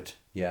Brentford.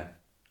 Yeah.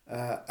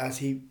 As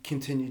he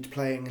continued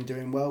playing and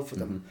doing well for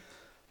them. Mm-hmm.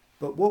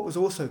 But what was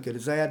also good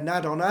is they had an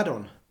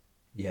add-on.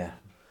 Yeah.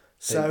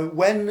 So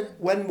when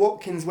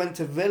Watkins went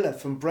to Villa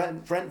from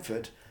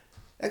Brentford,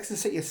 Exeter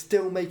City are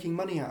still making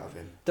money out of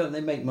him. Don't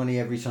they make money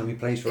every time he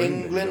plays for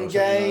England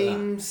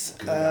games,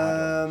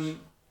 like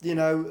you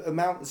know,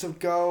 amounts of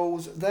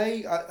goals.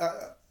 I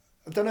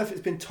don't know if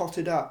it's been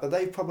totted up, but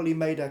they've probably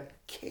made a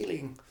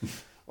killing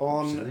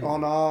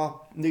on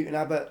our Newton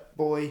Abbott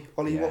boy,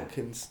 Ollie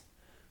Watkins.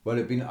 Well,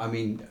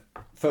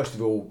 first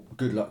of all,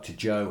 good luck to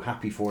Joe.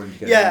 Happy for him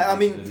to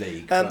get into the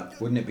league.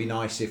 But wouldn't it be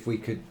nice if we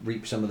could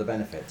reap some of the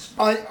benefits?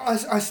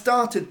 I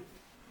started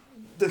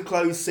the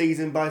closed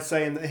season by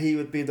saying that he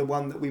would be the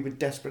one that we would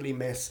desperately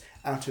miss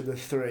out of the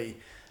 3.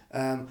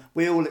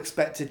 We all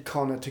expected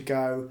Connor to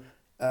go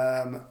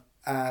and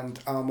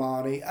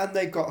Armani, and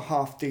they got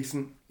half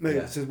decent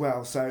moves as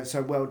well.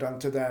 So well done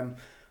to them.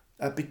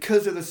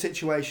 Because of the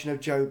situation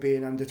of Joe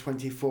being under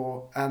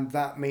 24 and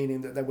that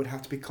meaning that there would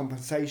have to be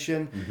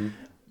compensation,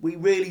 we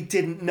really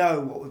didn't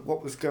know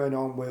what was going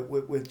on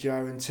with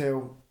Joe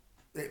until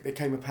it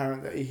became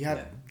apparent that he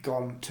had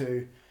gone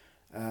to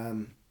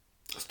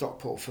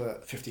Stockport for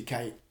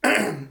 50k.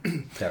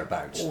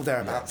 Thereabouts. Or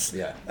thereabouts.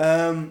 Yeah.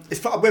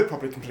 We're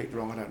probably completely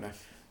wrong. I don't know.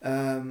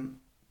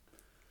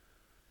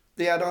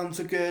 The add-ons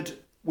are good.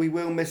 We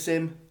will miss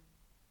him,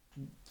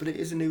 but it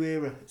is a new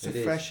era. It's a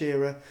fresh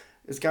era.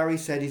 As Gary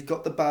said, he's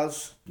got the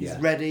buzz. He's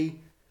ready.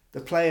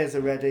 The players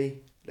are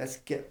ready. Let's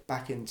get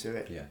back into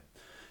it. Yeah.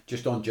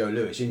 Just on Joe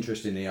Lewis,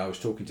 interestingly, I was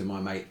talking to my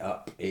mate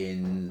up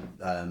in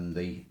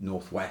the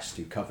Northwest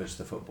who covers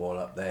the football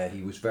up there.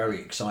 He was very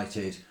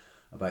excited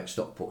about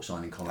Stockport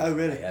signing Conor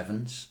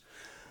Evans.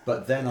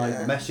 But then I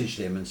messaged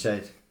him and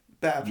said,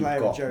 better player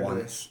than Joe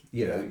Lewis.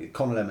 You know,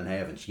 Conor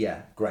Evans,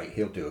 great,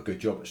 he'll do a good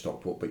job at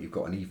Stockport, but you've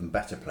got an even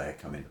better player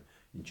coming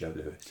in Joe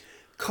Lewis.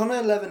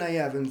 Conor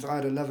Evans, I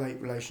had a love-hate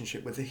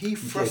relationship with. He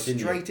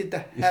frustrated the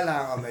hell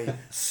out of me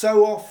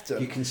so often.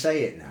 You can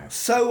say it now.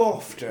 So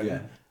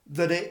often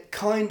that it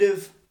kind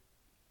of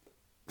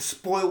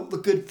spoilt the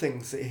good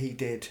things that he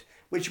did,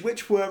 which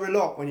were a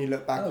lot when you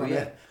look back on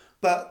it.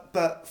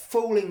 But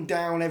falling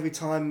down every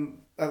time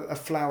a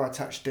flower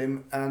touched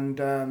him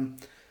and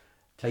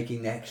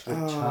taking the extra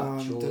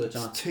touch all the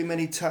time. Too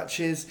many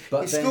touches.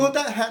 He scored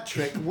that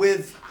hat-trick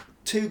with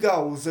 2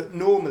 goals that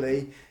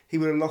normally he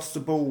would have lost the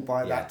ball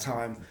by that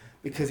time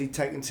because he'd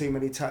taken too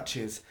many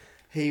touches.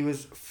 He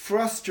was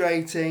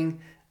frustrating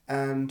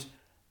and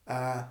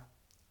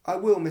I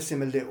will miss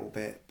him a little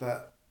bit,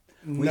 but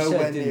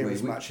nowhere near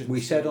as much as we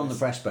said on the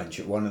press bench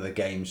at one of the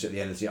games at the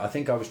end of the season. I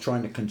think I was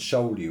trying to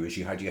console you as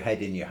you had your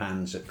head in your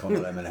hands at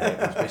Conor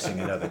Evans missing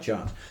another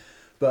chance.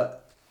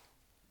 But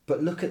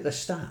look at the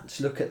stats.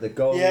 Look at the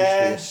goals,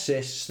 the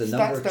assists, the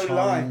number of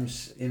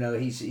times. You know,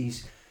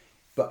 he's.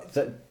 But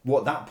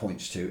what that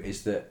points to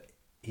is that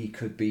he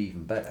could be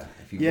even better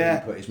if he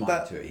really put his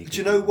mind to it. Do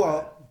you know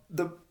what?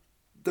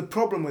 The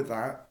problem with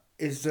that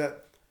is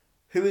that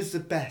who is the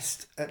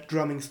best at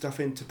drumming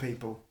stuff into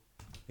people?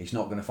 He's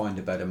not going to find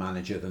a better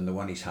manager than the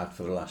one he's had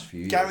for the last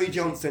few years. Gary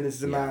Johnson is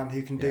the man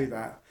who can do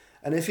that.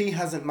 And if he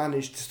hasn't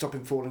managed to stop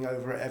him falling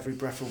over at every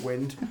breath of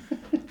wind,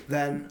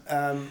 then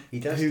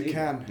who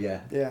can?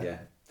 Yeah.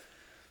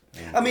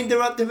 I mean,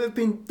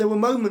 there were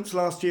moments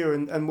last year,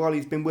 and while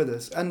he's been with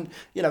us, and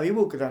you know he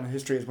will go down in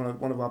history as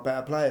one of our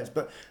better players.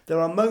 But there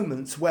are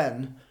moments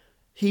when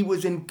he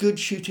was in good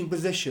shooting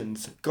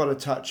positions, got a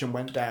touch and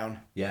went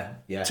down.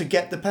 To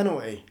get the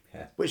penalty,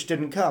 which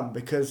didn't come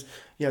because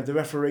the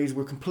referees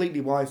were completely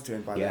wise to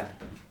him by then.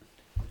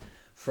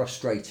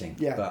 Frustrating.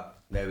 But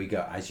there we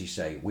go. As you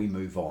say, we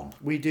move on.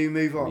 We do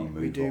move on.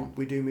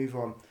 We do move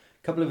on.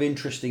 Couple of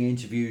interesting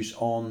interviews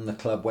on the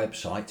club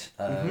website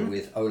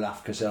with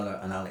Olaf Casella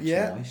and Alex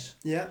Moyes.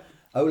 Yeah.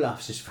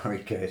 Olaf's is very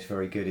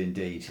good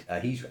indeed.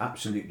 He's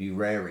absolutely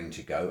raring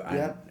to go,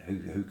 and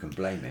who can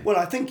blame him? Well,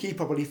 I think he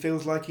probably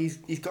feels like he's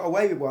got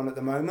away with one at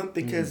the moment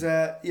because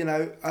I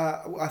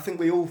think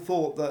we all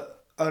thought that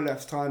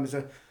Olaf's time as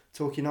a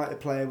Torquay United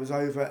player was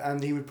over,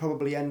 and he would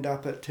probably end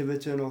up at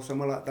Tiverton or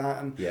somewhere like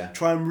that, and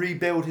try and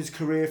rebuild his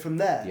career from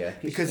there. Yeah,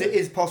 because it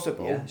is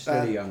possible. Yeah,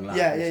 still a young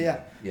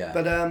lad. Yeah.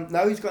 But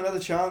no, he's got another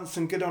chance,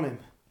 and good on him.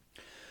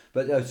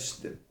 But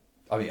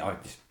I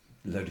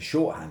load of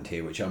shorthand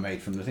here, which I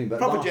made from the thing. But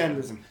proper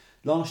journalism.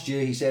 Last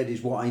year, he said,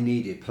 is what I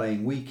needed,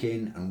 playing week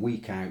in and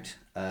week out.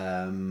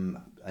 And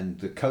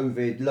the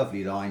COVID,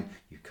 lovely line,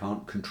 you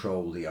can't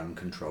control the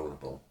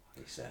uncontrollable,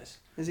 he says.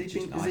 Has he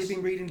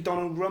been reading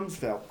Donald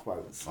Rumsfeld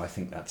quotes? I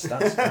think that's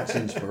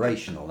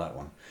inspirational, that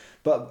one.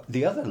 But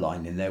the other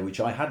line in there, which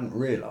I hadn't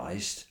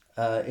realised,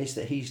 is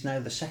that he's now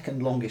the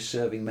second longest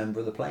serving member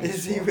of the playing squad.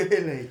 Is he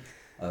really?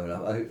 Oh,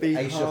 no.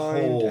 Asa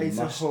Hall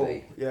must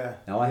be. Yeah.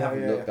 Now, I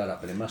haven't looked that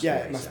up, but it must be Asa.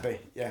 Yeah, it must be,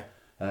 yeah.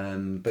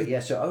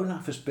 So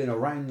Olaf has been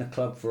around the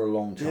club for a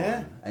long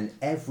time, and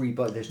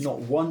everybody, there's not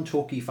one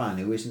Torquay fan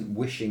who isn't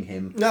wishing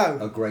him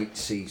a great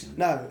season.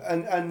 No,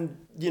 and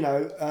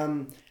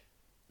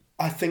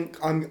I think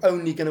I'm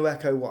only going to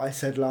echo what I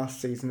said last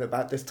season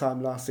about this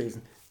time last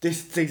season.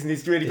 This season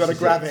he's really got to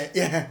grab it.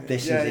 Yeah.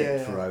 This is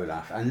it for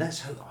Olaf, and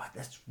let's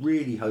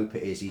really hope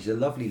it is. He's a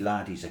lovely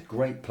lad. He's a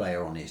great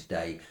player on his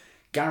day.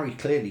 Gary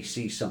clearly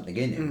sees something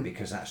in him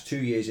because that's 2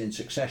 years in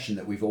succession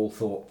that we've all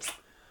thought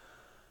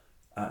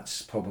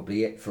that's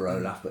probably it for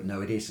Olaf, but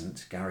no, it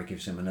isn't. Gary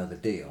gives him another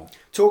deal.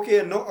 Torquay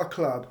are not a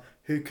club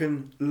who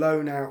can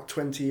loan out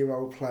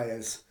 20-year-old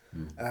players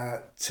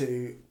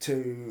to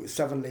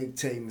Southern League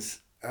teams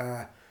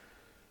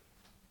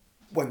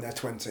when they're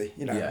 20.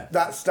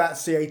 That's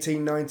the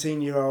 18,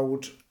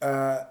 19-year-old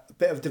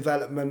bit of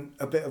development,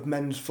 a bit of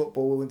men's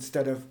football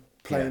instead of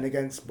playing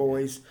against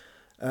boys.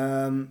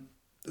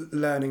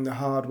 Learning the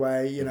hard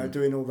way,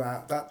 doing all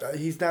that. That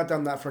he's now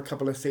done that for a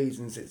couple of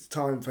seasons. It's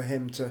time for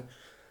him to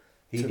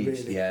he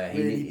needs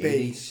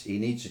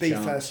a be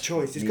chance. First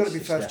choice. He's got to be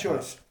first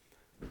choice.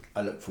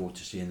 I look forward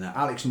to seeing that.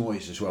 Alex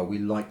Moyes as well. We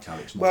liked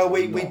Alex Moyes. Well,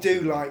 we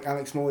do like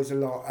Alex Moyes a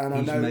lot, and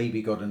he's I know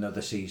maybe got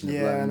another season of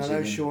and I know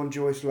in Sean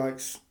Joyce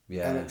likes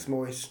Alex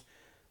Moyes.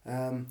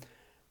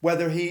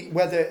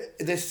 Whether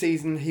this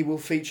season he will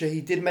feature,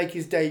 he did make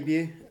his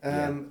debut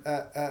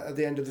at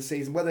the end of the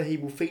season. Whether he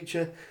will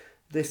feature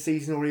this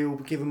season or he will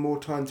give him more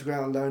time to go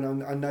out on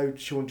loan, I know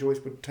Sean Joyce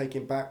would take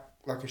him back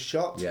like a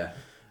shot. Yeah.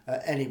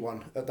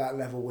 anyone at that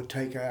level would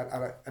take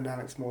an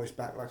Alex Moyes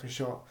back like a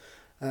shot.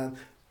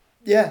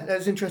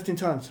 It's interesting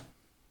times.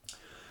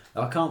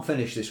 I can't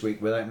finish this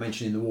week without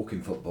mentioning the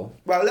walking football.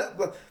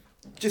 Well,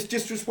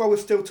 just while we're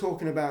still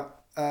talking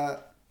about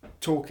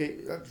Torquay,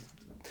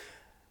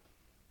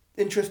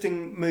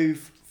 interesting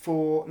move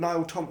for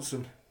Niall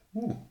Thompson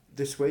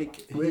this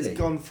week. Really? He's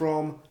gone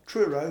from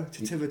Truro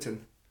to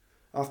Tiverton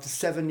after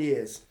 7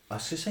 years. I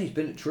was going to say, he's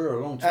been at Truro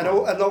a long time.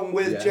 And along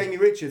with Jamie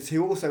Richards,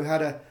 who also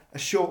had a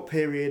short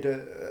period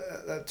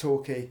at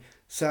Torquay.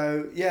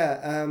 So,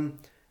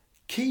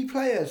 key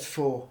players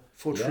for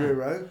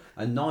Truro.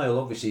 And Niall,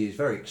 obviously, is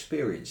very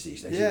experienced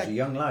these days. He was a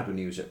young lad when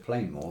he was at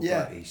Plainmoor,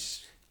 but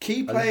he's...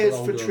 Key players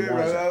for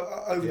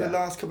Truro over the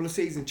last couple of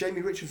seasons.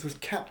 Jamie Richards was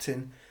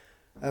captain,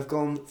 have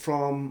gone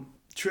from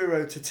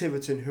Truro to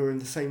Tiverton, who are in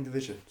the same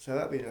division. So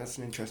that's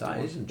an interesting one.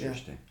 That is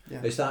interesting.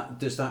 Yeah.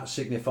 Does that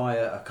signify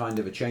a kind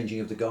of a changing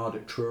of the guard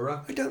at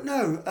Truro? I don't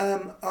know.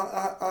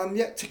 I'm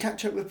yet to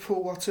catch up with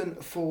Paul Watton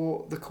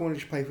for the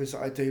Cornish papers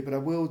that I do, but I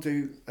will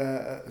do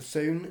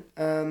soon.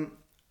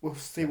 We'll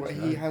see what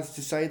he has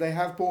to say. They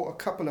have brought a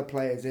couple of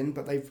players in,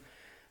 but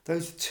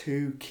those are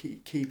two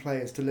key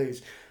players to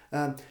lose.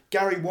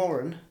 Gary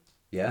Warren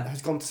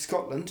has gone to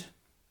Scotland.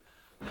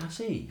 Has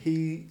he?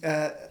 He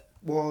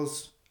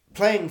was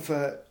playing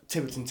for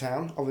Tiverton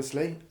Town,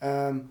 obviously,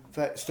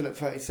 still at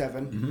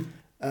 37,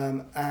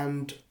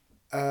 and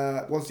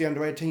was the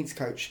under-18s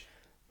coach.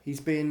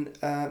 He's been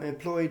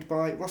employed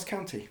by Ross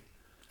County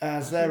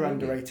as their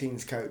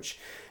under-18s coach.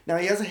 Now,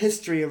 he has a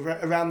history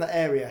around the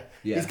area.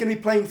 Yeah. He's going to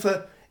be playing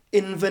for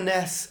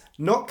Inverness,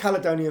 not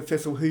Caledonian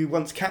Thistle, who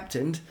once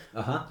captained.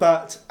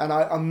 But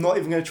I'm not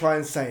even going to try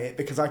and say it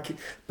because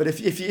But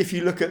if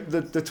you look at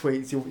the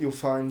tweets, you'll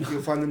find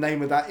the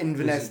name of that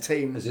Inverness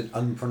team. Is it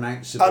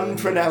unpronounceable?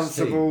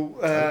 Unpronounceable.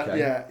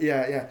 Okay.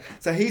 Yeah.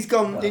 So he's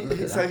gone.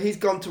 He's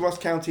gone to Ross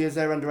County as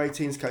their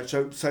under-18s coach.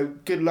 So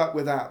good luck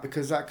with that,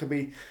 because that could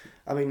be.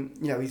 I mean,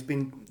 he's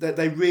been.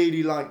 They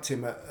really liked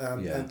him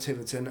at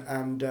Tiverton,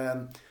 and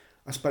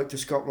I spoke to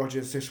Scott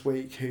Rogers this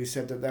week, who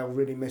said that they'll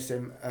really miss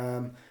him.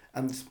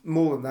 And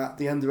more than that,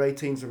 the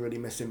under-18s will really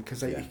miss him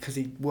because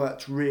he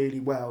worked really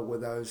well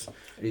with those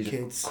kids.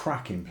 He's a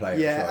cracking player.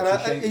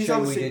 Yeah, and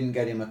shame we didn't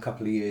get him a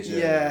couple of years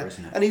earlier,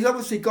 isn't it? And he's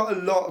obviously got a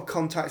lot of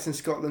contacts in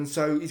Scotland,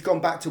 so he's gone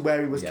back to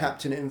where he was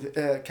captain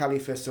in Cali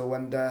Thistle,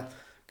 and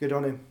good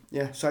on him.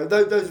 Yeah, so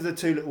those are the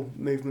two little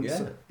movements.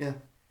 Yeah.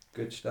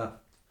 Good stuff.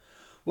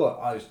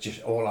 Well,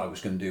 all I was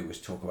going to do was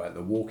talk about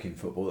the walking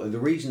football. The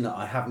reason that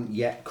I haven't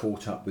yet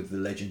caught up with the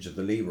Legends of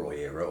the Leroy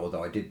era,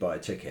 although I did buy a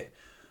ticket,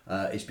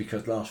 is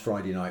because last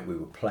Friday night we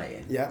were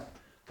playing. Yeah.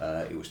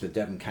 It was the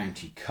Devon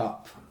County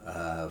Cup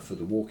for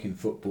the walking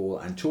football,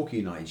 and Torquay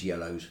United's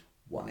Yellows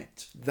won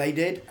it. They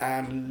did,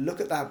 and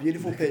look at that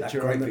beautiful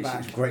picture on the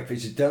back. Great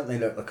pictures. Don't they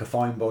look like a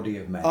fine body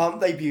of men?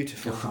 Aren't they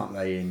beautiful? Aren't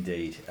they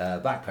indeed?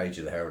 Back page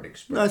of the Herald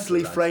Express.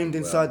 Nicely framed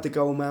inside the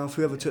goal mouth.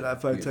 Whoever took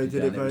that photo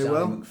did it very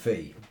well. Ali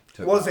McPhee.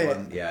 Was it?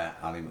 One. Yeah,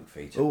 Ali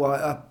McPhee.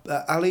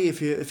 Ali,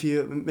 if you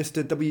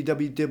Mr.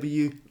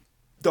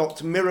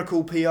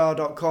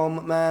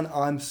 www.miraclepr.com, man,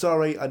 I'm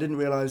sorry, I didn't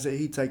realise that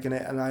he'd taken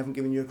it, and I haven't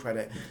given you a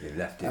credit. You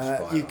left his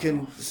file.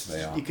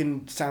 You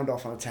can sound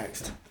off on a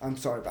text. I'm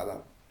sorry about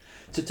that.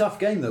 It's a tough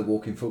game though,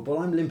 walking football.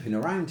 I'm limping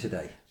around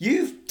today.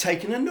 You've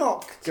taken a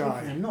knock,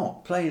 guy. Taken a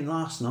knock. Playing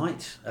last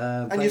night.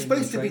 And you're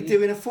supposed to be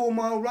doing a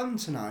 4-mile run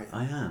tonight.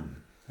 I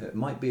am. It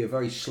might be a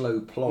very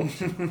slow plod,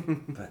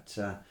 but.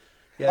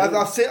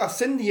 I've seen I've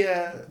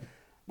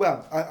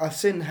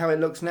seen how it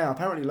looks now.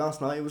 Apparently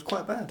last night it was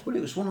quite bad. Well,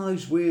 it was one of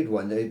those weird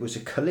ones. It was a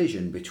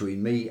collision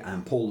between me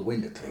and Paul the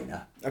window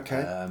cleaner.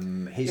 Okay.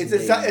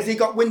 Has he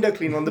got window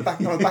cleaner on the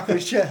back of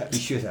his shirt? He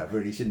should have,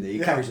 really, shouldn't he? He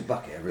carries a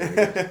bucket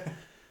everywhere.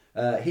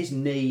 His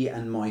knee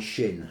and my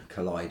shin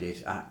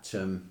collided at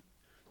some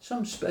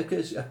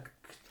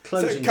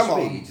closing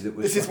speed.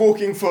 This is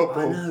walking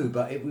football. I know,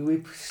 but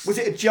was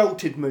it a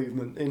jolted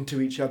movement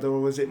into each other, or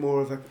was it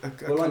more of a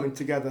coming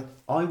together?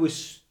 I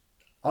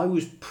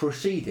was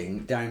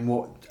proceeding down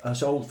what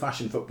us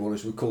old-fashioned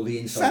footballers would call the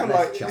inside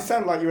left channel. You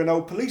sound like you're an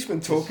old policeman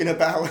talking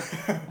about.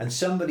 And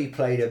somebody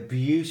played a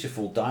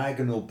beautiful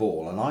diagonal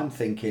ball, and I'm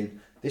thinking,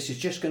 this is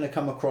just going to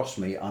come across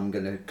me. I'm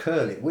going to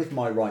curl it with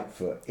my right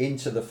foot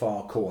into the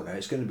far corner.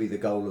 It's going to be the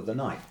goal of the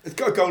night. It's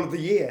got a goal of the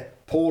year.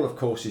 Paul, of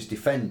course, is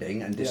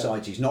defending and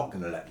decides he's not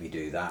going to let me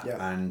do that,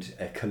 and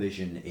a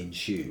collision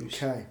ensues.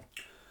 Okay.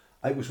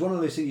 It was one of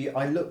those things,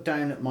 I looked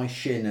down at my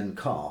shin and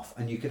calf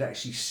and you could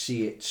actually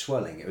see it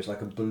swelling. It was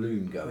like a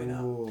balloon going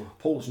up.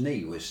 Paul's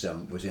knee was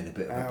in a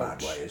bit of a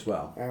bad way as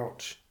well.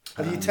 Ouch.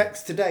 Have you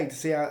texted today to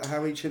see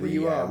how each of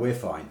you are? Yeah, we're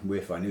fine.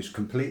 It was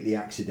completely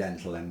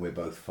accidental and we're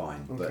both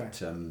fine. Okay.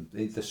 But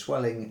the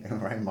swelling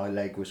around my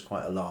leg was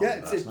quite alarming.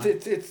 Yeah,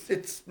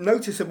 it's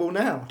noticeable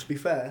now, to be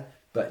fair.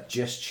 But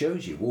just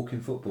shows you,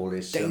 walking football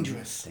is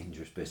dangerous.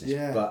 Dangerous business.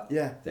 Yeah, but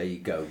there you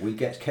go. We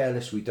get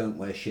careless, we don't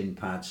wear shin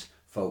pads.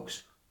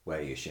 Folks,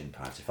 wear your shin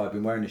pads. If I'd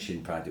been wearing a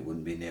shin pad, it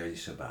wouldn't be nearly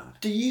so bad.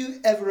 Do you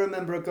ever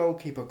remember a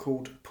goalkeeper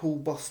called Paul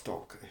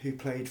Bostock, who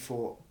played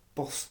for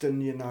Boston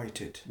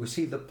United. Was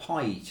he the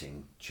pie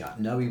eating chap?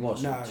 No, he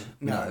wasn't.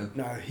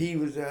 No. He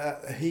was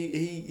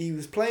he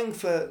was playing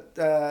for.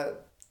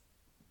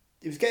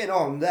 He was getting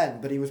on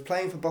then, but he was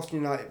playing for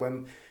Boston United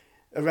when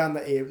around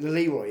that era, the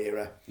Leroy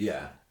era.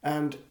 Yeah.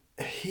 And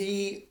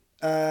he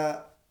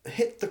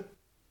hit the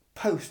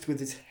post with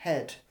his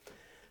head,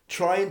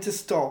 trying to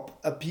stop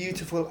a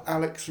beautiful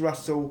Alex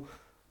Russell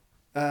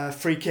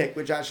free kick,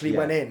 which actually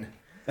went in.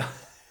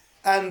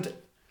 And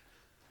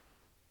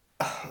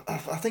I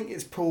think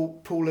it's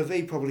Paul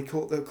Levy probably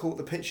caught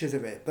the pictures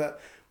of it,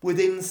 but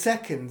within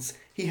seconds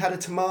he had a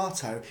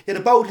tomato. He had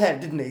a bald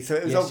head, didn't he? So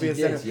it was obvious.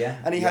 He did,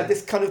 and he had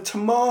this kind of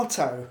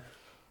tomato.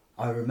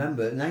 I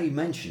remember. Now you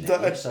mention it.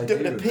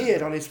 That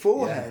appeared on his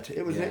forehead.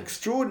 Yeah, it was an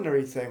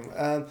extraordinary thing.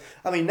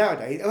 I mean,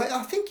 nowadays,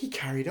 I think he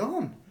carried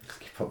on.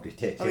 He probably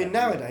did. I mean,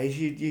 nowadays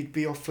you'd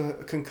be off for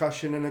a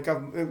concussion, and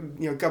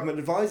government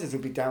advisors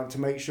would be down to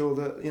make sure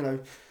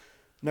that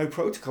no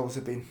protocols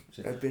have been.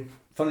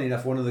 Funnily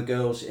enough, one of the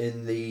girls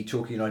in the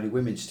Torquay United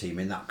women's team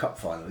in that cup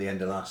final at the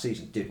end of last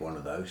season did one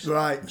of those.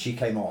 Right. And she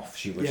came off.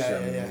 She was.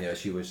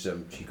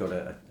 She got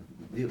a.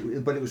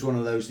 But it was one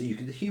of those that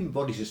the human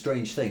body's a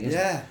strange thing, isn't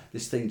it?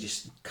 This thing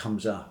just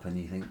comes up and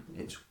you think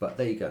it's. But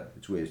there you go.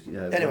 It's weird.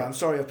 Anyway, I'm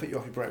sorry I put you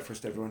off your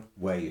breakfast, everyone.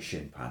 Wear your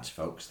shin pads,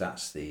 folks.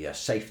 That's the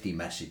safety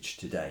message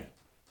today.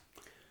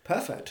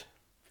 Perfect.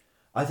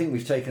 I think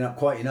we've taken up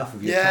quite enough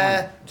of your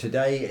time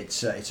today.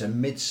 It's a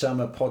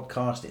midsummer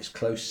podcast. It's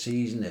close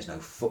season. There's no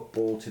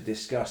football to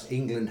discuss.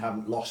 England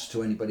haven't lost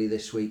to anybody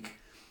this week.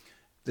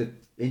 The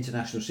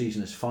international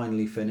season has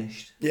finally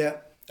finished. Yeah,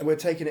 and we're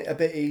taking it a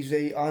bit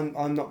easy. I'm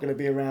not going to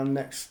be around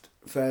next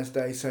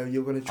Thursday, so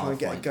you're going to try and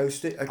get a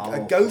guest. A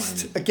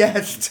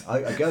ghost.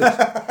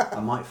 I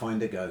might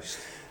find a ghost.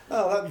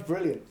 Oh, that'd be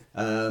brilliant.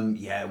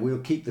 We'll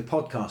keep the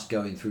podcast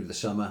going through the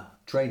summer.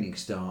 Training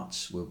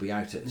starts. We'll be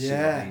out at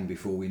Sylvain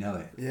before we know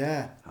it.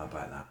 Yeah. How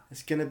about that?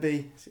 It's going to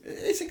be...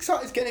 It's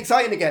exciting. It's getting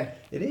exciting again.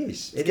 It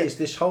is. It is.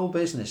 This whole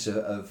business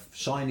of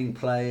signing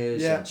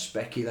players and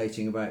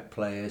speculating about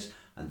players,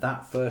 and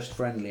that first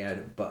friendly out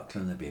at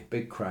Buckland, there'll be a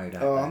big crowd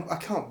out there. I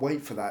can't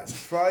wait for that. It's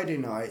Friday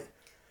night.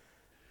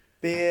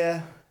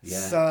 Beer,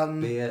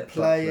 sun, players,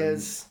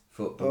 Buckland,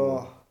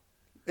 football. Oh,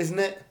 isn't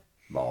it?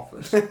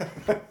 Marvellous.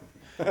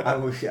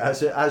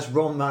 As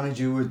Ron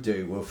Manager would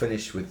do, we'll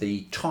finish with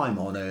the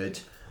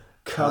time-honoured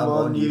Come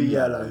on, you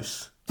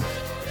Yellows.